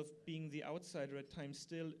level of being the outsider at times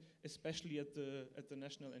still, especially at the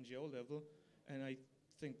national NGO level. And I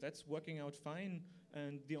think that's working out fine.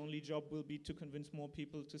 And the only job will be to convince more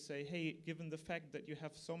people to say, hey, given the fact that you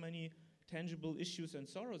have so many tangible issues and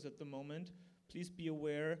sorrows at the moment, please be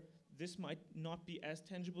aware this might not be as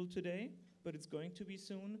tangible today, but it's going to be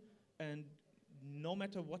soon. And no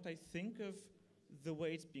matter what I think of the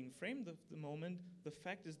way it's being framed at the moment, the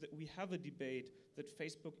fact is that we have a debate that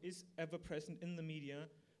Facebook is ever present in the media,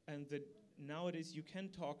 and that nowadays you can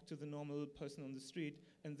talk to the normal person on the street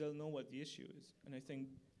and they'll know what the issue is. And I think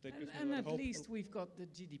that gives me a lot of And hope. at least we've got the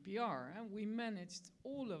GDPR, and we managed,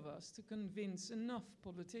 all of us, to convince enough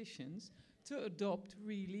politicians to adopt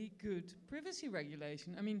really good privacy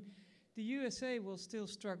regulation. I mean, the USA will still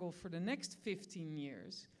struggle for the next 15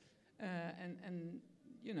 years and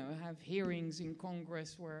you know, have hearings in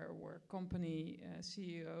Congress where company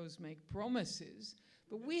CEOs make promises,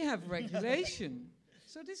 but we have regulation.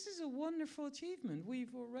 So this is a wonderful achievement.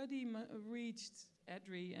 We've already reached,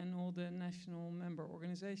 EDRi and all the national member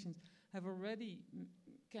organizations have already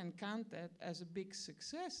can count that as a big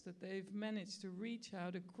success, that they've managed to reach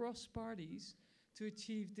out across parties to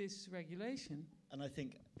achieve this regulation. And I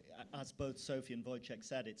think, as both Sophie and Wojciech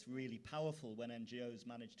said, it's really powerful when NGOs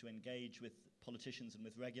manage to engage with politicians and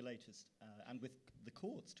with regulators and with the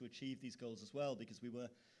courts to achieve these goals as well, because we were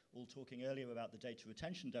all talking earlier about the Data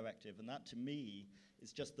Retention Directive, and that to me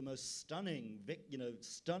is just the most stunning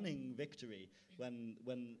victory when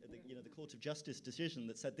the Court of Justice decision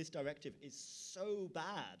that said this directive is so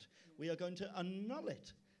bad, we are going to annul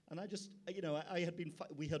it. And I just,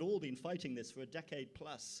 we had all been fighting this for a decade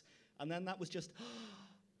plus, and then that was just,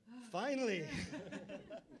 finally.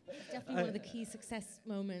 Definitely one of the key success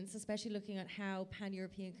moments, especially looking at how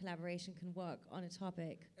pan-European collaboration can work on a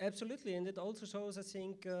topic. Absolutely, and it also shows, I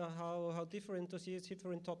think, how different dossiers,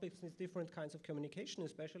 different topics need different kinds of communication,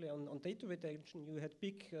 especially on data retention. You had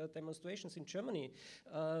big demonstrations in Germany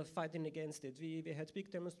fighting against it. We had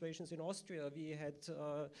big demonstrations in Austria. We had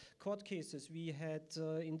court cases. We had,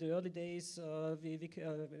 in the early days,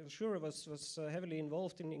 Sure was heavily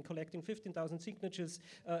involved in collecting 15,000 signatures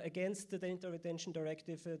against the Data Retention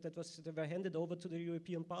Directive that were handed over to the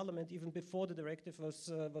European Parliament even before the directive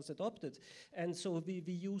was adopted. And so we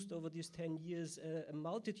used over these 10 years a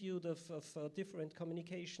multitude of different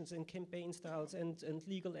communications and campaign styles and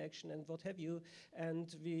legal action and what have you.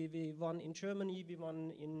 And we won in Germany, we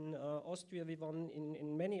won in Austria, we won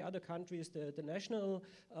in many other countries the national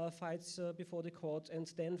fights before the court.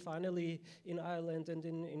 And then finally in Ireland and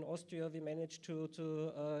in Austria we managed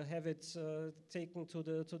to have it taken to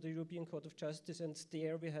the European Court of Justice, and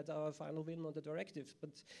there we had our final win on the directive.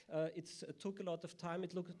 But it took a lot of time,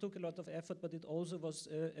 it took a lot of effort, but it also was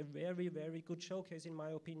a very, very good showcase, in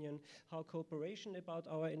my opinion, how cooperation about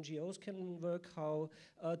our NGOs can work, how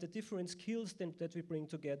the different skills that we bring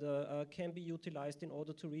together can be utilized in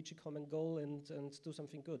order to reach a common goal and do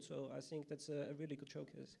something good. So I think that's a really good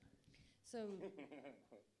showcase. So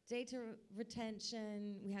data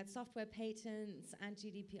retention, we had software patents and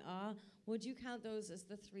GDPR. Would you count those as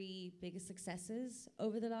the three biggest successes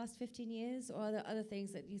over the last 15 years, or are there other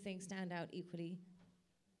things that you think stand out equally?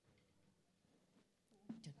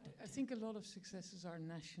 I think a lot of successes are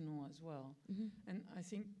national as well. Mm-hmm. And I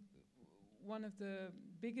think one of the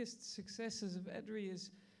biggest successes of EDRi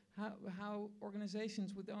is how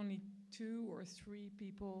organizations with only 2 or 3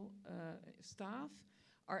 people staff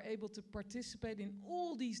are able to participate in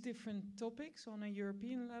all these different topics on a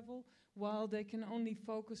European level, while they can only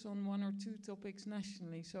focus on 1 or 2 topics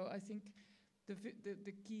nationally. So I think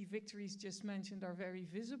the key victories just mentioned are very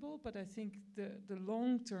visible, but I think the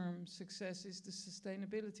long-term success is the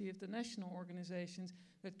sustainability of the national organizations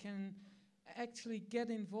that can actually get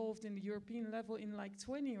involved in the European level in like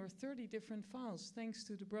 20 or 30 different files, thanks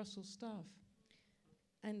to the Brussels staff.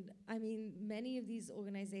 And I mean, many of these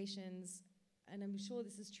organizations, and I'm sure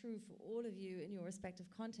this is true for all of you in your respective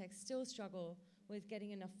contexts, still struggle with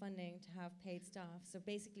getting enough funding to have paid staff. So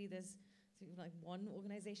basically there's sort of like one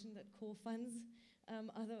organization that co-funds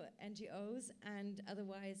other NGOs, and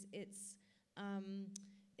otherwise it's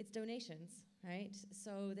donations, right?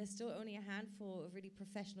 So there's still only a handful of really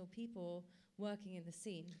professional people working in the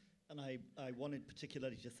scene. And I wanted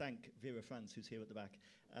particularly to thank Vera Franz, who's here at the back,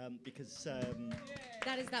 because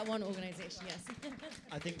that is that one organization, yes.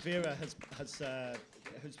 I think Vera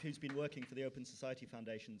who's been working for the Open Society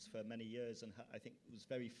Foundations for many years, and I think was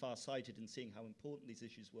very far-sighted in seeing how important these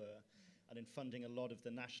issues were, and in funding a lot of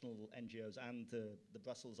the national NGOs and the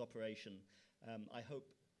Brussels operation. I hope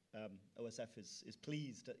OSF is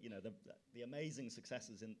pleased at the amazing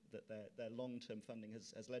successes that their long-term funding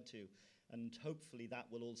has led to, and hopefully that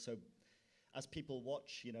will also, as people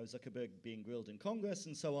watch, Zuckerberg being grilled in Congress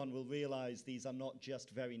and so on, will realize these are not just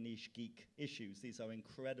very niche geek issues. These are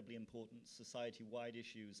incredibly important society-wide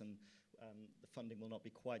issues, and the funding will not be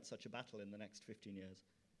quite such a battle in the next 15 years.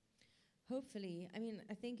 Hopefully. I mean,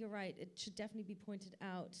 I think you're right. It should definitely be pointed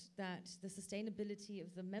out that the sustainability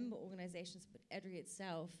of the member organizations, but EDRi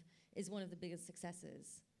itself, is one of the biggest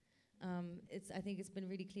successes. I think it's been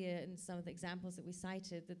really clear in some of the examples that we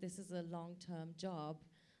cited that this is a long-term job,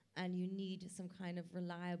 and you need some kind of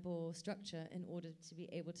reliable structure in order to be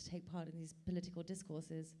able to take part in these political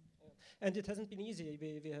discourses. And it hasn't been easy,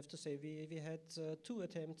 we have to say. We had 2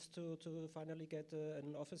 attempts to finally get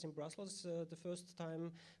an office in Brussels. The first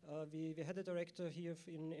time we had a director here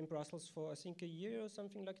in Brussels for, I think, a year or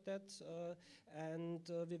something like that. And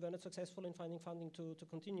we were not successful in finding funding to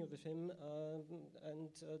continue with him.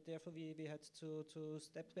 Therefore we had to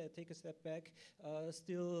take a step back,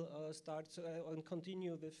 still start and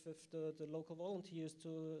continue with the local volunteers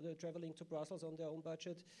traveling to Brussels on their own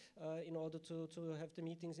budget in order to have the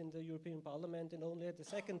meetings in the European Parliament, and only at the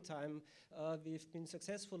second time we've been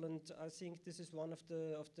successful. And I think this is one of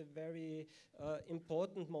the very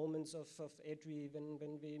important moments of EDRi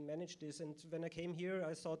when we managed this. And when I came here,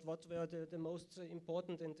 I thought what were the most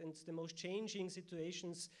important and the most changing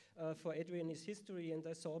situations for EDRi in its history. And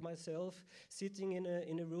I saw myself sitting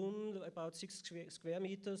in a room about 6 square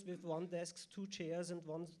meters with 1 desk, 2 chairs, and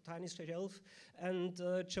 1 tiny shelf, and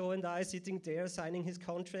Joe and I sitting there signing his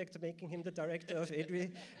contract, making him the director of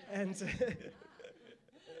EDRi. And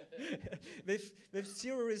with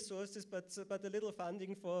 0 resources, but a little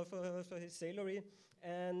funding for his salary.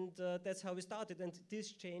 And that's how we started. And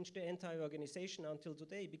this changed the entire organization until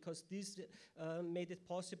today, because this made it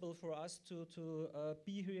possible for us to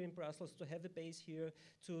be here in Brussels, to have a base here,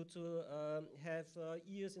 to have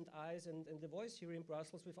ears and eyes and the voice here in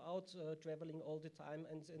Brussels without traveling all the time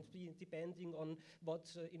and be depending on what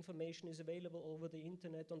information is available over the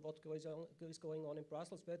internet, on what is going on in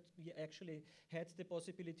Brussels. But we actually had the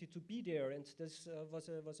possibility to be there, and this was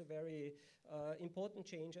a very important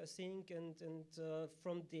change, I think, and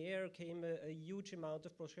from there came a huge amount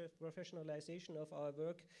of professionalization of our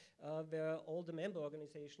work, where all the member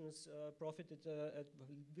organizations profited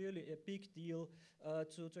really a big deal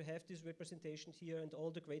to have this representation here, and all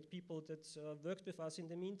the great people that worked with us in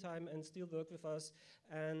the meantime and still work with us.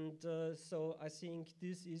 And so I think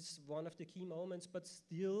this is one of the key moments, but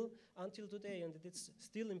still until today, and it's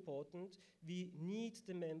still important, we need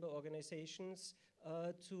the member organizations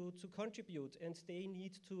to contribute, and they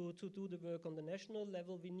need to do the work on the national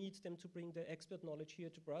level. We need them to bring the expert knowledge here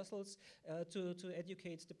to Brussels, to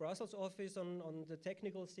educate the Brussels office on the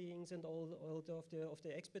technical things and all of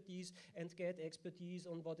the expertise, and get expertise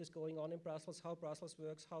on what is going on in Brussels, how Brussels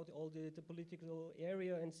works, how all the political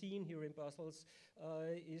area and scene here in Brussels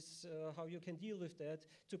is, how you can deal with that,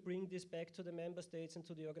 to bring this back to the member states and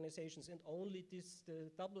to the organizations. And only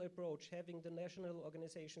the double approach, having the national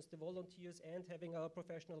organizations, the volunteers, and having our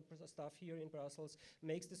professional staff here in Brussels,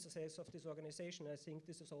 makes the success of this organization. I think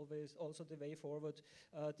this is always also the way forward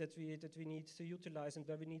that we need to utilize, and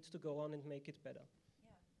where we need to go on and make it better.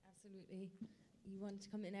 Yeah, absolutely. You want to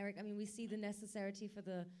come in, Eric? I mean, we see the necessity for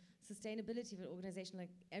the sustainability of an organization like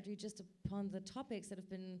EDRi just upon the topics that have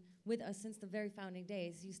been with us since the very founding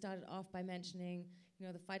days. You started off by mentioning,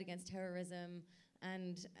 the fight against terrorism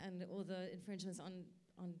and all the infringements on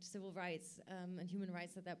civil rights and human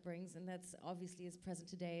rights that brings, and that's obviously as present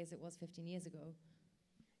today as it was 15 years ago.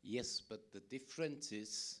 Yes, but the difference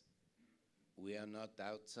is we are not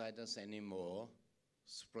outsiders anymore,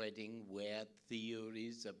 spreading weird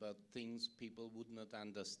theories about things people would not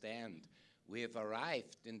understand. We have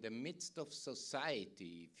arrived in the midst of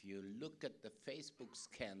society. If you look at the Facebook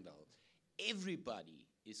scandal, everybody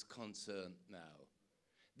is concerned now.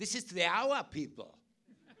 This is the hour, people.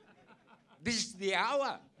 This is the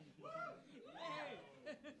hour.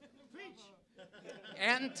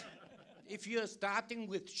 And if you're starting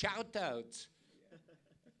with shout-outs,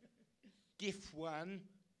 give one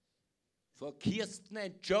for Kirsten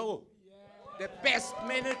and Joe, the best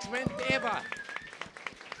management ever.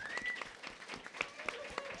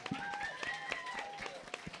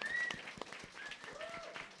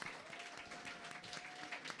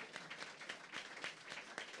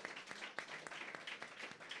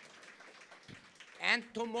 And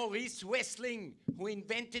to Maurice Wessling, who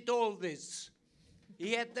invented all this.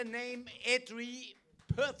 He had the name EDRi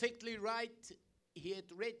perfectly right. He had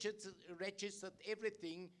registered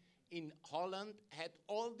everything in Holland, had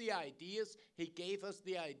all the ideas. He gave us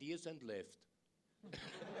the ideas and left.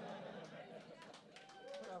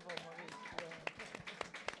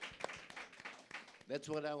 That's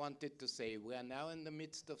what I wanted to say. We are now in the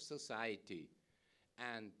midst of society.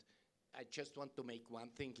 And I just want to make one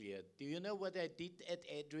thing clear. Do you know what I did at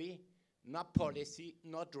EDRi? Not policy,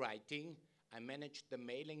 not writing. I managed the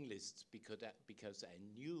mailing lists because I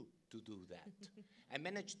knew to do that. I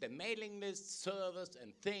managed the mailing lists, servers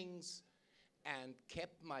and things, and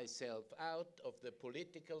kept myself out of the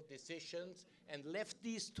political decisions and left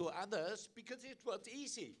these to others because it was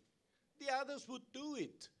easy. The others would do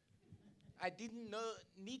it. I didn't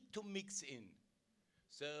need to mix in.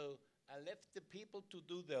 So I left the people to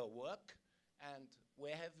do their work, and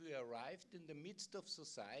where have we arrived? In the midst of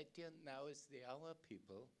society, and now it's our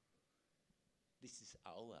people. This is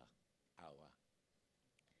our.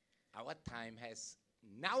 Our time has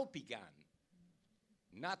now begun,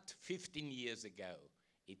 not 15 years ago.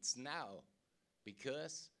 It's now,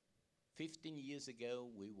 because 15 years ago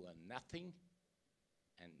we were nothing,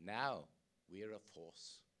 and now we're a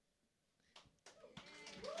force.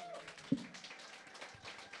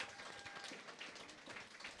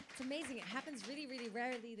 It's amazing. It happens really, really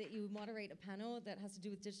rarely that you moderate a panel that has to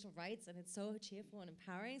do with digital rights, and it's so cheerful and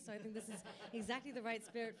empowering. So I think this is exactly the right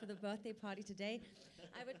spirit for the birthday party today.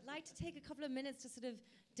 I would like to take a couple of minutes to sort of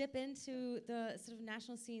dip into the sort of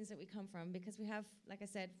national scenes that we come from, because we have, like I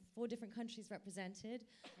said, 4 different countries represented,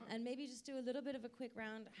 and maybe just do a little bit of a quick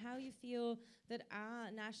round how you feel that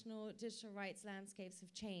our national digital rights landscapes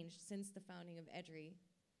have changed since the founding of EDRi.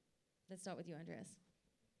 Let's start with you, Andreas.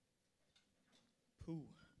 Pooh.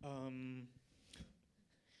 A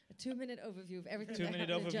 2-minute overview of everything. 2-minute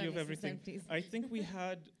overview of everything. Please. I think we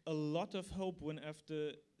had a lot of hope when,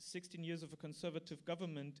 after 16 years of a conservative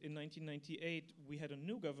government, in 1998 we had a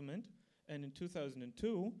new government, and in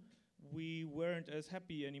 2002 we weren't as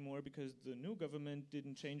happy anymore because the new government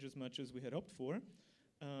didn't change as much as we had hoped for.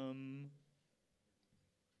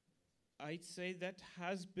 I'd say that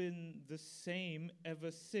has been the same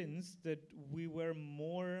ever since, that we were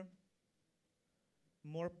more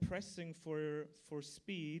pressing for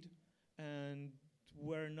speed, and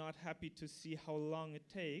we're not happy to see how long it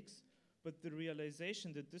takes, but the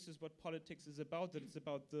realization that this is what politics is about, that it's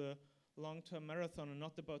about the long-term marathon and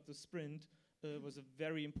not about the sprint, was a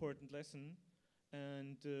very important lesson.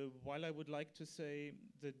 And while I would like to say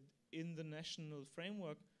that in the national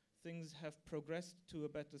framework things have progressed to a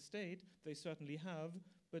better state, they certainly have,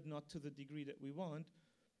 but not to the degree that we want,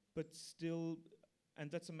 but still.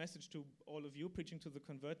 And that's a message to all of you preaching to the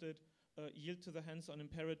converted. Yield to the hands-on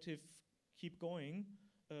imperative, keep going.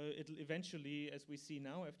 It'll eventually, as we see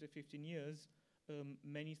now after 15 years,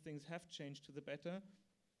 many things have changed to the better.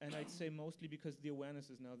 And I'd say mostly because the awareness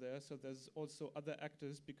is now there. So there's also other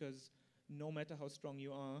actors, because no matter how strong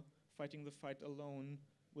you are, fighting the fight alone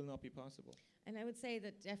will not be possible. And I would say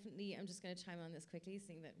that definitely, I'm just going to chime on this quickly,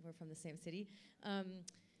 seeing that we're from the same city.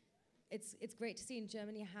 It's great to see in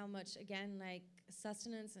Germany how much, again, like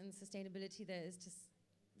sustenance and sustainability there is to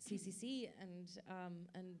CCC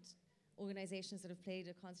and organizations that have played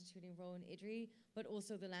a constituting role in EDRi, but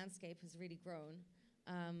also the landscape has really grown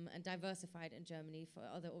and diversified in Germany for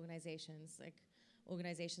other organizations, like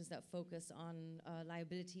organizations that focus on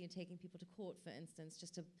liability and taking people to court, for instance,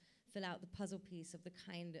 just to fill out the puzzle piece of the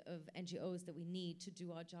kind of NGOs that we need to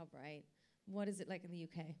do our job right. What is it like in the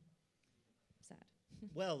UK? Sad.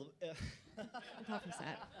 Well, apart from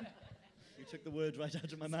sad. You took the word right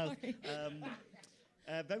out of my mouth.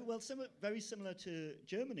 Very similar to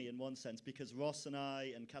Germany in one sense, because Ross and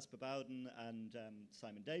I and Caspar Bowden and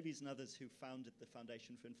Simon Davies and others who founded the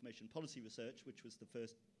Foundation for Information Policy Research, which was the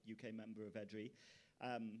first UK member of EDRi,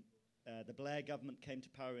 the Blair government came to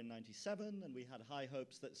power in '97, and we had high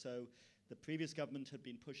hopes that the previous government had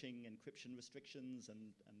been pushing encryption restrictions,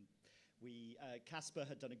 and Caspar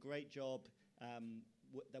had done a great job.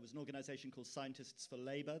 There was an organization called Scientists for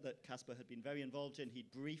Labour that Caspar had been very involved in. He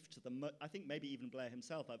briefed I think maybe even Blair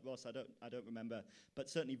himself, Ross, I don't remember, but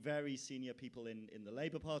certainly very senior people in the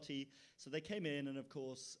Labour Party. So they came in, and of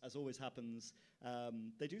course, as always happens,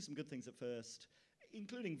 they do some good things at first,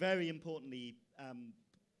 including, very importantly,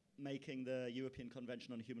 making the European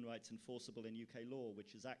Convention on Human Rights enforceable in UK law,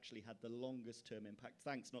 which has actually had the longest term impact,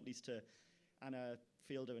 thanks not least to Anna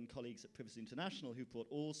Fielder and colleagues at Privacy International, who've brought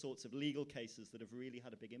all sorts of legal cases that have really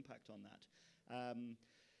had a big impact on that.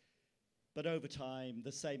 But over time,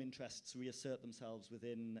 the same interests reassert themselves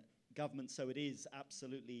within government, so it is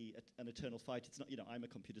absolutely an eternal fight. It's not, I'm a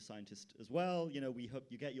computer scientist as well. We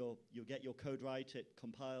hope you get your code right, it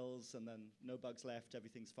compiles, and then no bugs left,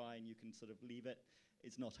 everything's fine, you can sort of leave it.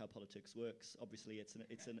 It's not how politics works. Obviously, it's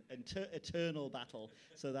an eternal battle.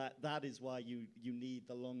 So that is why you need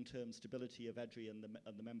the long-term stability of EDRi and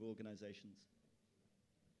the member organizations.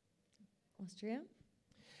 Austria?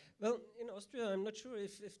 Well, in Austria, I'm not sure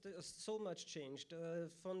if there's so much changed.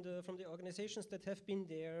 From the organizations that have been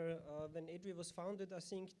there, when EDRi was founded, I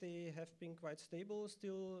think they have been quite stable.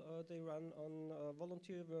 Still, they run on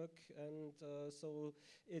volunteer work, and so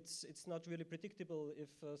it's not really predictable if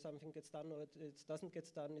something gets done or it doesn't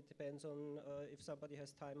get done. It depends on if somebody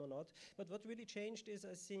has time or not. But what really changed is,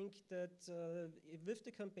 I think, that with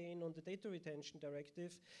the campaign on the data retention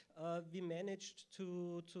directive, we managed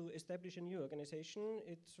to establish a new organization.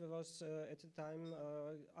 It was at the time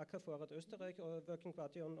AK Vorrat Österreich, or Working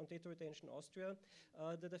Party on Data Retention Austria,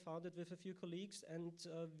 that I founded with a few colleagues, and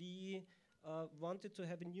we wanted to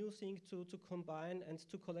have a new thing to combine and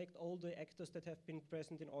to collect all the actors that have been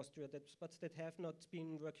present in Austria, but that have not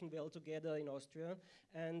been working well together in Austria.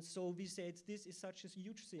 And so we said, this is such a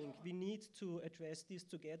huge thing. We need to address this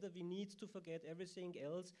together. We need to forget everything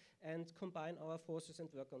else and combine our forces and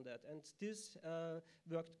work on that. And this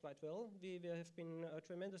worked quite well. We have been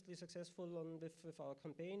tremendously successful with our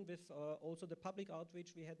campaign, with also the public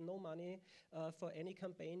outreach. We had no money for any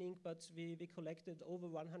campaigning, but we collected over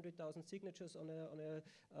 100,000 signatures on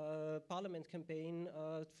a parliament campaign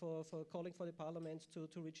for calling for the parliament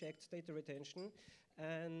to reject data retention,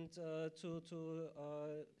 and to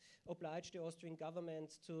oblige the Austrian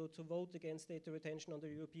government to vote against data retention on the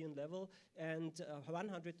European level. And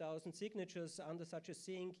 100,000 signatures under such a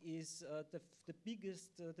thing is the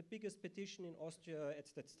biggest petition in Austria at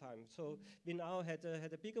that time. So we now had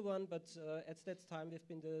a bigger one, but at that time we've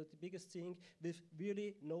been the biggest thing with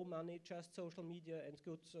really no money, just social media and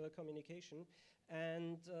good communication.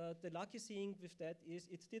 And the lucky thing with that is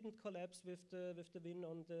it didn't collapse with the win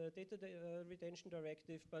on the data retention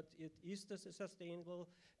directive, but it is sustainable,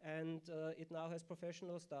 and it now has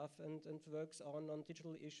professional staff and works on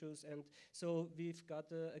digital issues. And so we've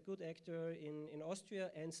got a good actor in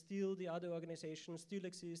Austria, and still the other organizations still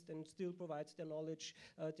exist and still provide their knowledge,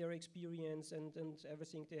 their experience, and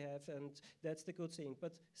everything they have, and that's the good thing.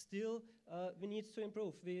 But still, we need to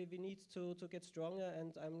improve. We need to get stronger,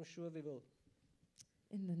 and I'm sure we will.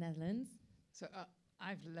 In the Netherlands. So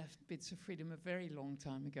I've left Bits of Freedom a very long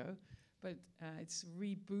time ago, but it's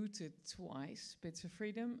rebooted twice, Bits of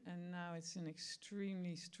Freedom, and now it's an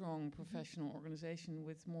extremely strong professional organization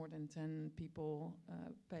with more than 10 people,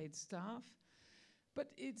 paid staff.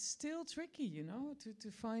 But it's still tricky, you know,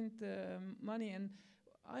 to find the money. And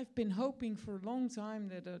I've been hoping for a long time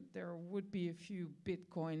that there would be a few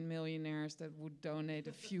Bitcoin millionaires that would donate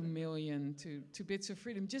a few million to Bits of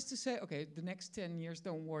Freedom, just to say, okay, the next 10 years,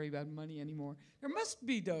 don't worry about money anymore. There must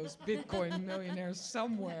be those Bitcoin millionaires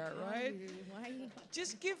somewhere, right? Why?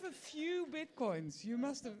 Just give a few Bitcoins. You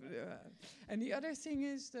must have. And the other thing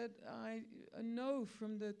is that I know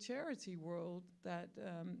from the charity world that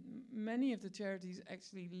many of the charities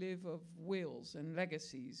actually live of wills and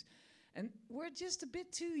legacies. And we're just a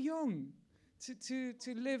bit too young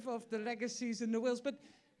to live off the legacies and the wills. But,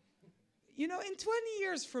 you know, in 20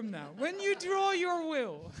 years from now, when you draw your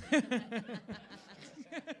will,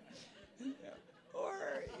 or,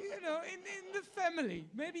 you know, in the family,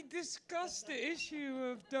 maybe discuss the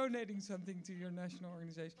issue of donating something to your national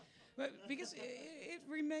organization. But because it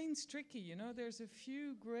remains tricky, you know, there's a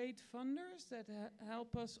few great funders that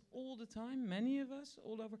help us all the time, many of us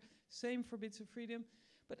all over, same for Bits of Freedom.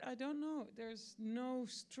 But I don't know, there's no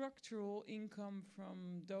structural income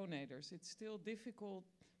from donators. It's still difficult,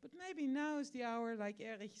 but maybe now is the hour, like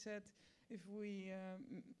Erich said, if we,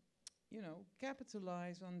 you know,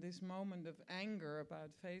 capitalize on this moment of anger about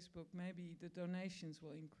Facebook, maybe the donations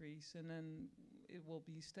will increase and then it will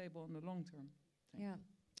be stable in the long term. Yeah.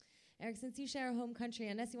 Eric, since you share a home country,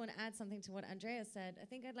 unless you want to add something to what Andrea said, I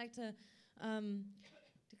think I'd like to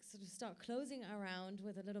sort of start closing our round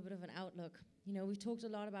with a little bit of an outlook. You know, we've talked a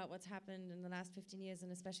lot about what's happened in the last 15 years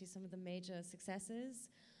and especially some of the major successes.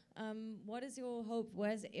 What is your hope?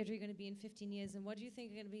 Where's EDRi going to be in 15 years? And what do you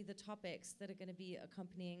think are going to be the topics that are going to be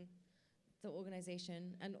accompanying the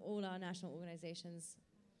organization and all our national organizations?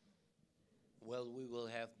 Well, we will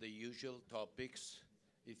have the usual topics.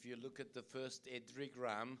 If you look at the first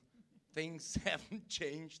EDRigram, things haven't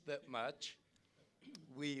changed that much.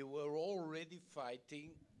 We were already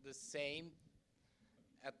fighting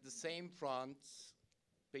at the same fronts.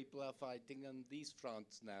 People are fighting on these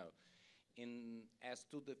fronts now. As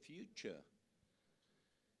to the future,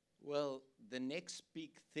 well, the next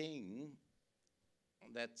big thing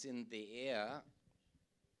that's in the air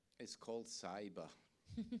is called cyber.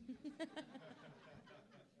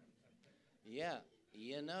 Yeah,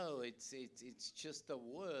 you know, it's just a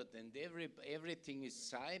word, and everything is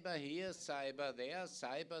cyber here, cyber there,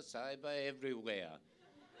 cyber everywhere.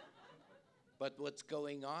 But what's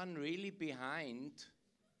going on really behind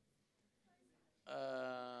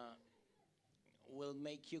will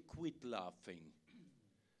make you quit laughing.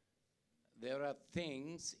 There are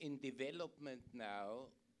things in development now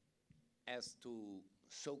as to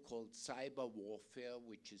so-called cyber warfare,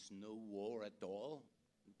 which is no war at all,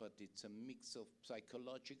 but it's a mix of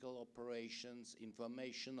psychological operations,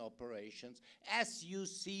 information operations, as you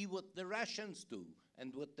see what the Russians do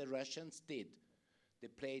and what the Russians did. They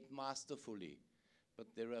played masterfully, but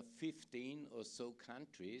there are 15 or so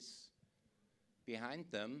countries behind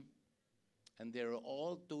them, and they're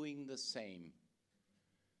all doing the same.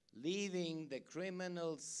 Leaving the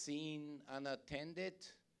criminal scene unattended,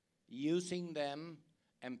 using them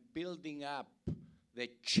and building up the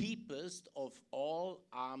cheapest of all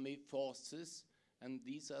army forces, and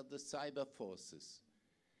these are the cyber forces.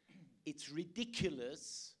 It's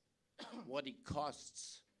ridiculous what it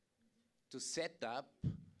costs to set up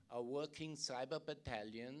a working cyber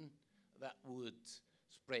battalion that would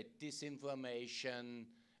spread disinformation,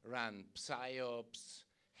 run psyops,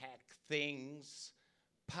 hack things,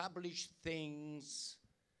 publish things,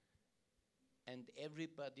 and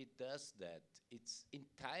everybody does that. It's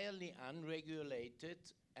entirely unregulated,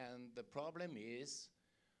 and the problem is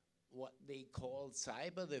what they call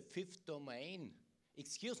cyber, the fifth domain.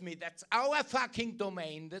 Excuse me, that's our fucking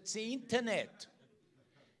domain, that's the internet.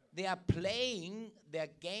 They are playing their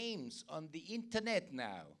games on the internet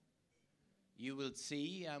now. You will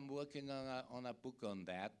see, I'm working on a book on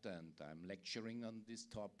that, and I'm lecturing on this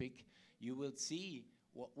topic. You will see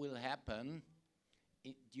what will happen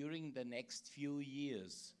during the next few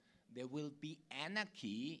years. There will be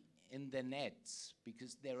anarchy in the nets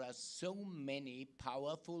because there are so many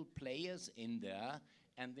powerful players in there,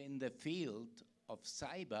 and in the field of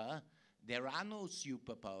cyber, there are no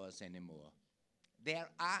superpowers anymore. There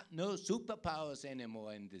are no superpowers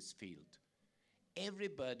anymore in this field.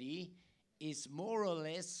 Everybody is more or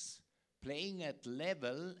less playing at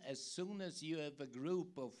level. As soon as you have a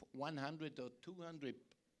group of 100 or 200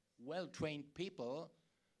 well-trained people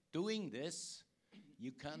doing this,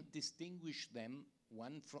 you can't distinguish them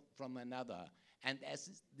one from another. And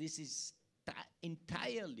as this is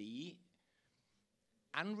entirely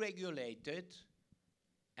unregulated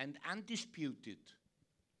and undisputed,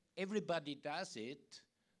 everybody does it,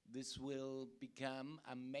 this will become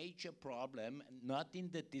a major problem, not in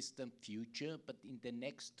the distant future, but in the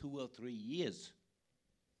next 2 or 3 years.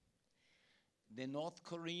 The North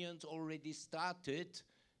Koreans already started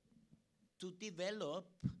to develop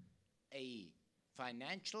a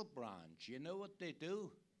financial branch. You know what they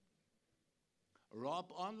do?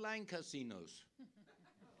 Rob online casinos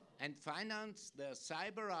and finance their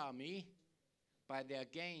cyber army by their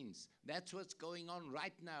gains. That's what's going on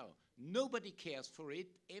right now. Nobody cares for it.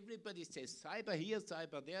 Everybody says cyber here,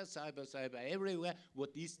 cyber there, cyber everywhere. What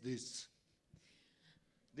is this?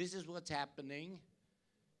 This is what's happening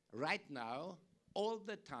right now, all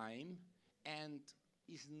the time, and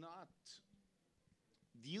is not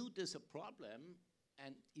viewed as a problem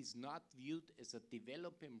and is not viewed as a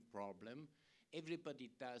developing problem. Everybody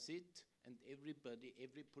does it, and every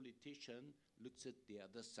politician looks at the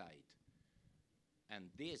other side. And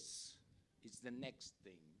this is the next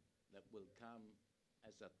thing that will come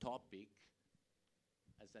as a topic,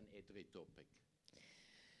 as an EDRi topic.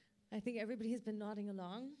 I think everybody has been nodding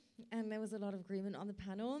along, and there was a lot of agreement on the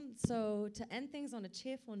panel. So to end things on a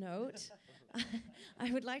cheerful note,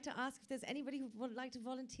 I would like to ask if there's anybody who would like to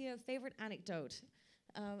volunteer a favorite anecdote,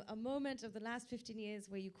 a moment of the last 15 years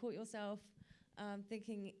where you caught yourself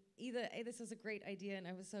thinking either, hey, this was a great idea and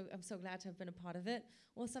I'm so glad to have been a part of it,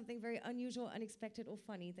 or something very unusual, unexpected, or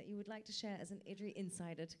funny that you would like to share as an EDRi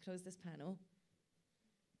insider to close this panel.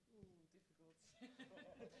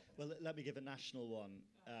 Well, let me give a national one.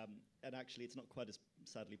 And actually, it's not quite as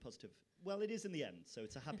sadly positive. Well, it is in the end, so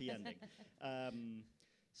it's a happy ending.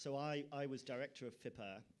 So I was director of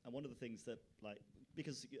FIPA, and one of the things that,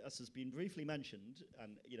 because as has been briefly mentioned,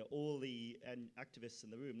 and all the activists in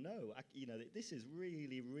the room know, this is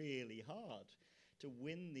really, really hard to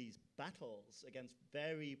win these battles against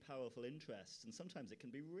very powerful interests, and sometimes it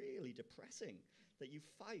can be really depressing that you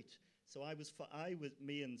fight. So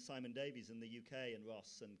me and Simon Davies in the UK, and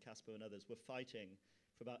Ross and Casper and others were fighting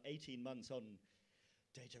for about 18 months on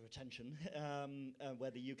data retention,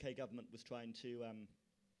 where the UK government was trying to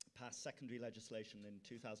pass secondary legislation in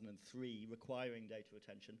 2003 requiring data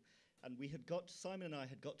retention. And Simon and I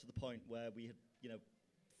had got to the point where we had,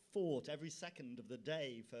 fought every second of the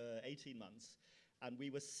day for 18 months. And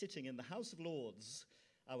we were sitting in the House of Lords,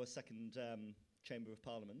 our second chamber of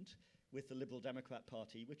Parliament, with the Liberal Democrat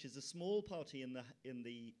Party, which is a small party in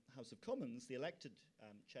the House of Commons, the elected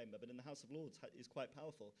chamber, but in the House of Lords is quite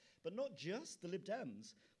powerful. But not just the Lib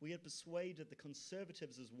Dems. We had persuaded the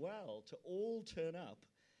Conservatives as well to all turn up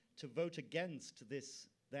to vote against this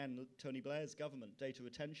then Tony Blair's government data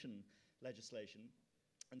retention legislation.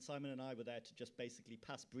 And Simon and I were there to just basically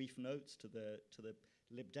pass brief notes to the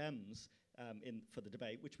Lib Dems for the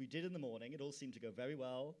debate, which we did in the morning. It all seemed to go very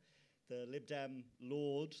well. The Lib Dem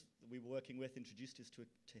Lord that we were working with introduced us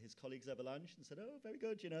to his colleagues over lunch and said, oh, very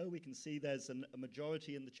good, you know, we can see there's a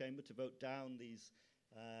majority in the chamber to vote down this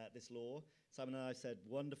law. Simon and I said,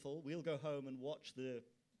 wonderful, we'll go home and watch the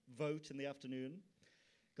vote in the afternoon.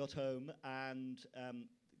 Got home, and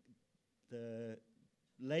the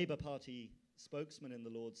Labour Party spokesman in the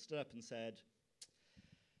Lords stood up and said,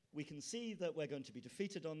 we can see that we're going to be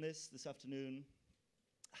defeated on this afternoon.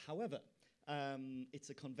 However, it's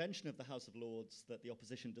a convention of the House of Lords that the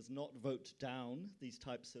opposition does not vote down these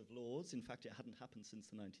types of laws. In fact, it hadn't happened since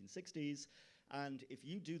the 1960s. And if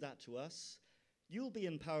you do that to us, you'll be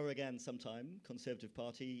in power again sometime, Conservative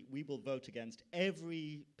Party. We will vote against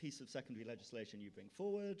every piece of secondary legislation you bring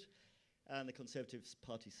forward. And the Conservative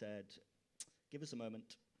Party said, give us a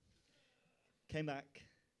moment. Came back,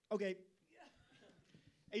 okay,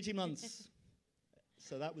 18 months.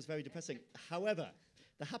 So that was very depressing. However,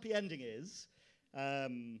 the happy ending is,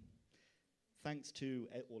 thanks to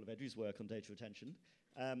all of EDRi's work on data retention,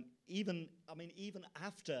 even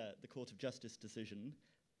after the Court of Justice decision,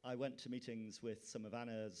 I went to meetings with some of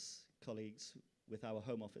Anna's colleagues with our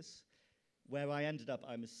Home Office, where I ended up,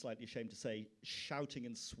 I'm slightly ashamed to say, shouting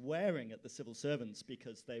and swearing at the civil servants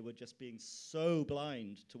because they were just being so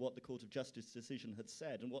blind to what the Court of Justice decision had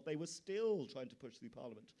said and what they were still trying to push through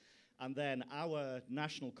Parliament. And then our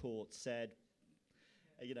national court said,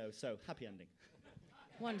 you know, so happy ending.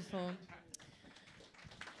 Wonderful.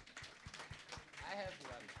 I have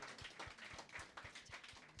one.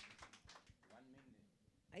 1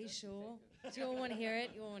 minute. Are you sure? Do you all want to hear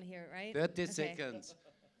it? You all want to hear it, right? 30 Okay. seconds.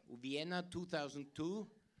 Vienna 2002,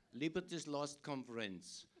 Liberty's Lost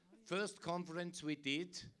Conference. First conference we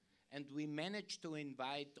did, and we managed to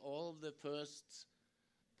invite all the first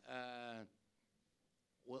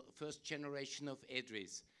generation of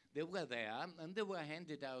EDRis. They were there, and they were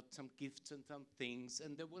handed out some gifts and some things,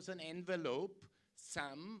 and there was an envelope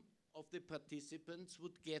some of the participants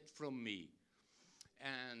would get from me.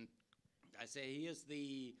 And I say, here's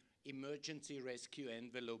the emergency rescue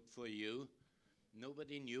envelope for you.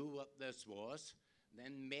 Nobody knew what this was.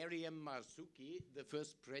 Then Miriam Marzuki, the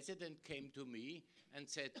first president, came to me and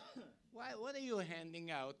said, what are you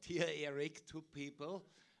handing out here, Eric, to people?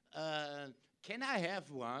 Can I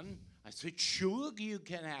have one? I said, sure, you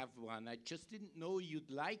can have one. I just didn't know you'd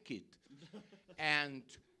like it. And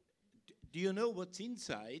do you know what's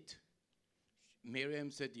inside?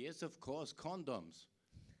 Miriam said, yes, of course, condoms.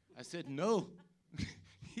 I said, no.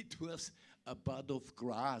 It was a bud of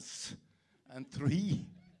grass and 3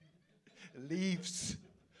 leaves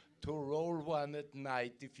to roll one at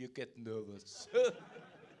night if you get nervous.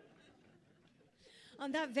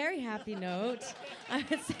 On that very happy note, I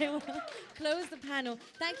would say we'll close the panel.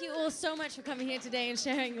 Thank you all so much for coming here today and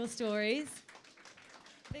sharing your stories.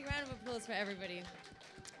 Big round of applause for everybody.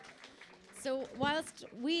 So whilst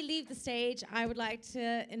we leave the stage, I would like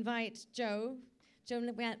to invite Joe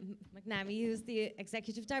McNamee, who's the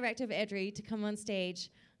Executive Director of EDRi, to come on stage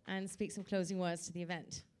and speak some closing words to the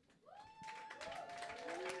event.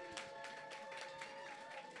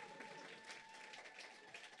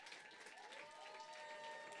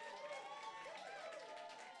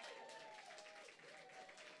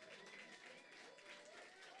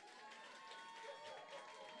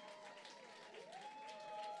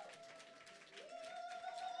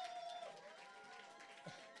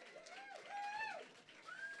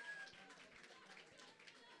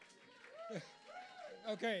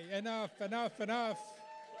 Okay, enough.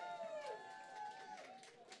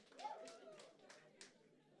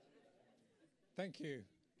 Thank you.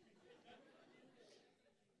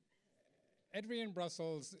 EDRi in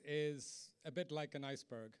Brussels is a bit like an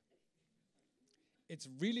iceberg. It's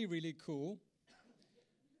really, really cool,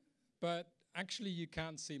 but actually you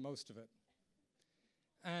can't see most of it.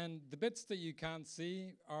 And the bits that you can't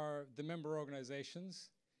see are the member organizations.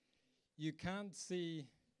 You can't see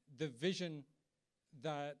the vision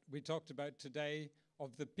that we talked about today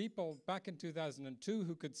of the people back in 2002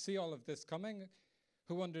 who could see all of this coming,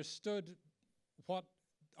 who understood what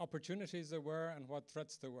opportunities there were and what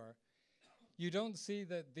threats there were. You don't see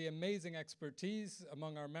the amazing expertise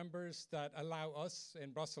among our members that allow us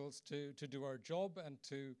in Brussels to do our job and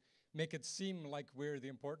to make it seem like we're the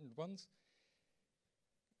important ones.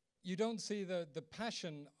 you don't see the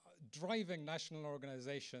passion driving national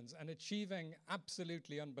organizations and achieving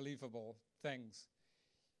absolutely unbelievable things.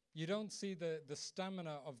 You don't see the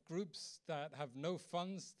stamina of groups that have no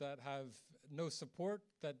funds, that have no support,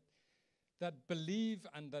 that believe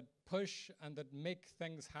and that push and that make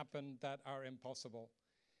things happen that are impossible.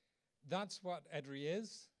 That's what EDRi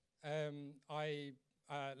is. I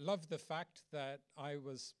love the fact that I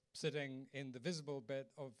was sitting in the visible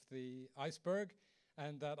bit of the iceberg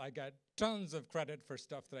and that I get tons of credit for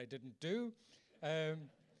stuff that I didn't do.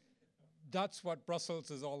 That's what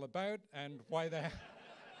Brussels is all about, and why the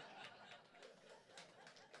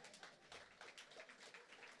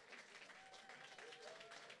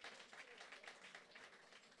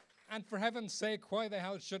And for heaven's sake, why the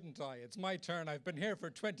hell shouldn't I? It's my turn. I've been here for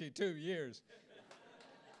 22 years.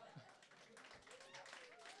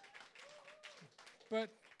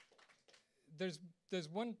 But there's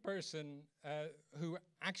one person who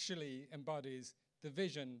actually embodies the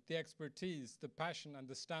vision, the expertise, the passion and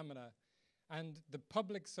the stamina and the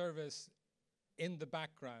public service in the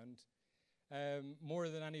background more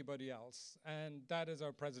than anybody else. And that is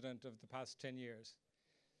our president of the past 10 years.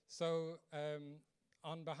 So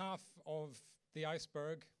on behalf of the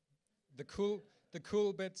iceberg, the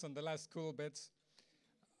cool bits and the less cool bits,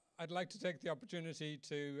 I'd like to take the opportunity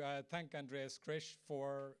to thank Andreas Krisch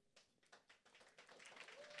for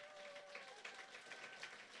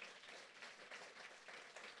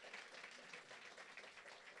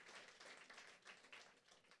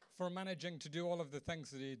managing to do all of the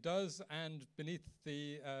things that he does, and beneath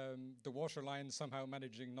the waterline somehow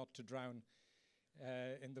managing not to drown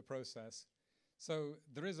in the process. So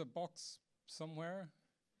there is a box somewhere.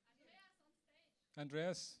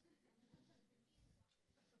 Andreas?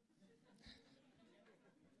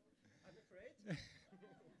 I'm afraid.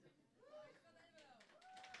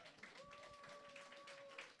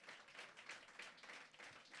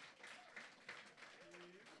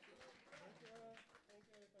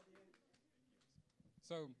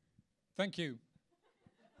 So, thank you.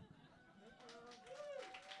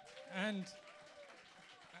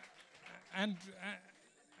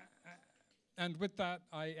 And with that,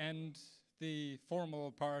 I end the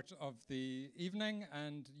formal part of the evening,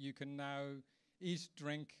 and you can now eat,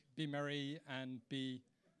 drink, be merry, and be,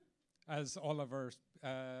 as Oliver's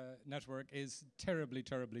network is, terribly,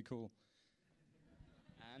 terribly cool.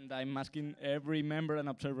 And I'm asking every member and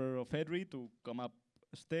observer of EDRi to come up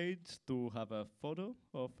stage to have a photo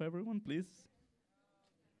of everyone, please.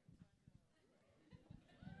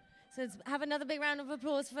 So let's have another big round of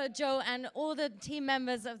applause for Joe and all the team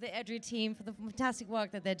members of the EDRi team for the fantastic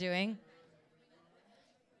work that they're doing.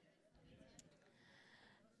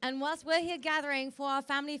 And whilst we're here gathering for our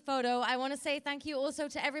family photo, I want to say thank you also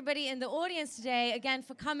to everybody in the audience today, again,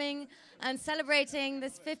 for coming and celebrating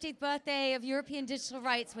this 50th birthday of European digital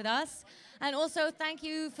rights with us. And also thank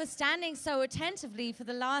you for standing so attentively for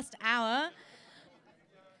the last hour.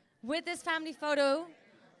 With this family photo,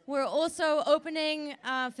 we're also opening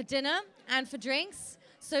for dinner and for drinks,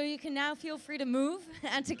 so you can now feel free to move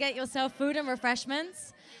and to get yourself food and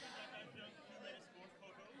refreshments.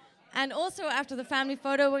 And also after the family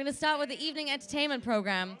photo, we're going to start with the evening entertainment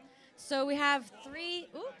program. So we have three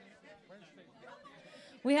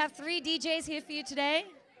DJs here for you today.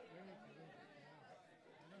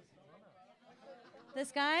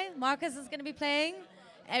 This guy, Marcus, is going to be playing.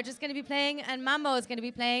 Edge is going to be playing, and Mambo is going to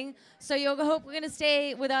be playing. So you'll hope we're going to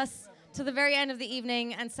stay with us to the very end of the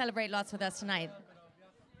evening and celebrate lots with us tonight.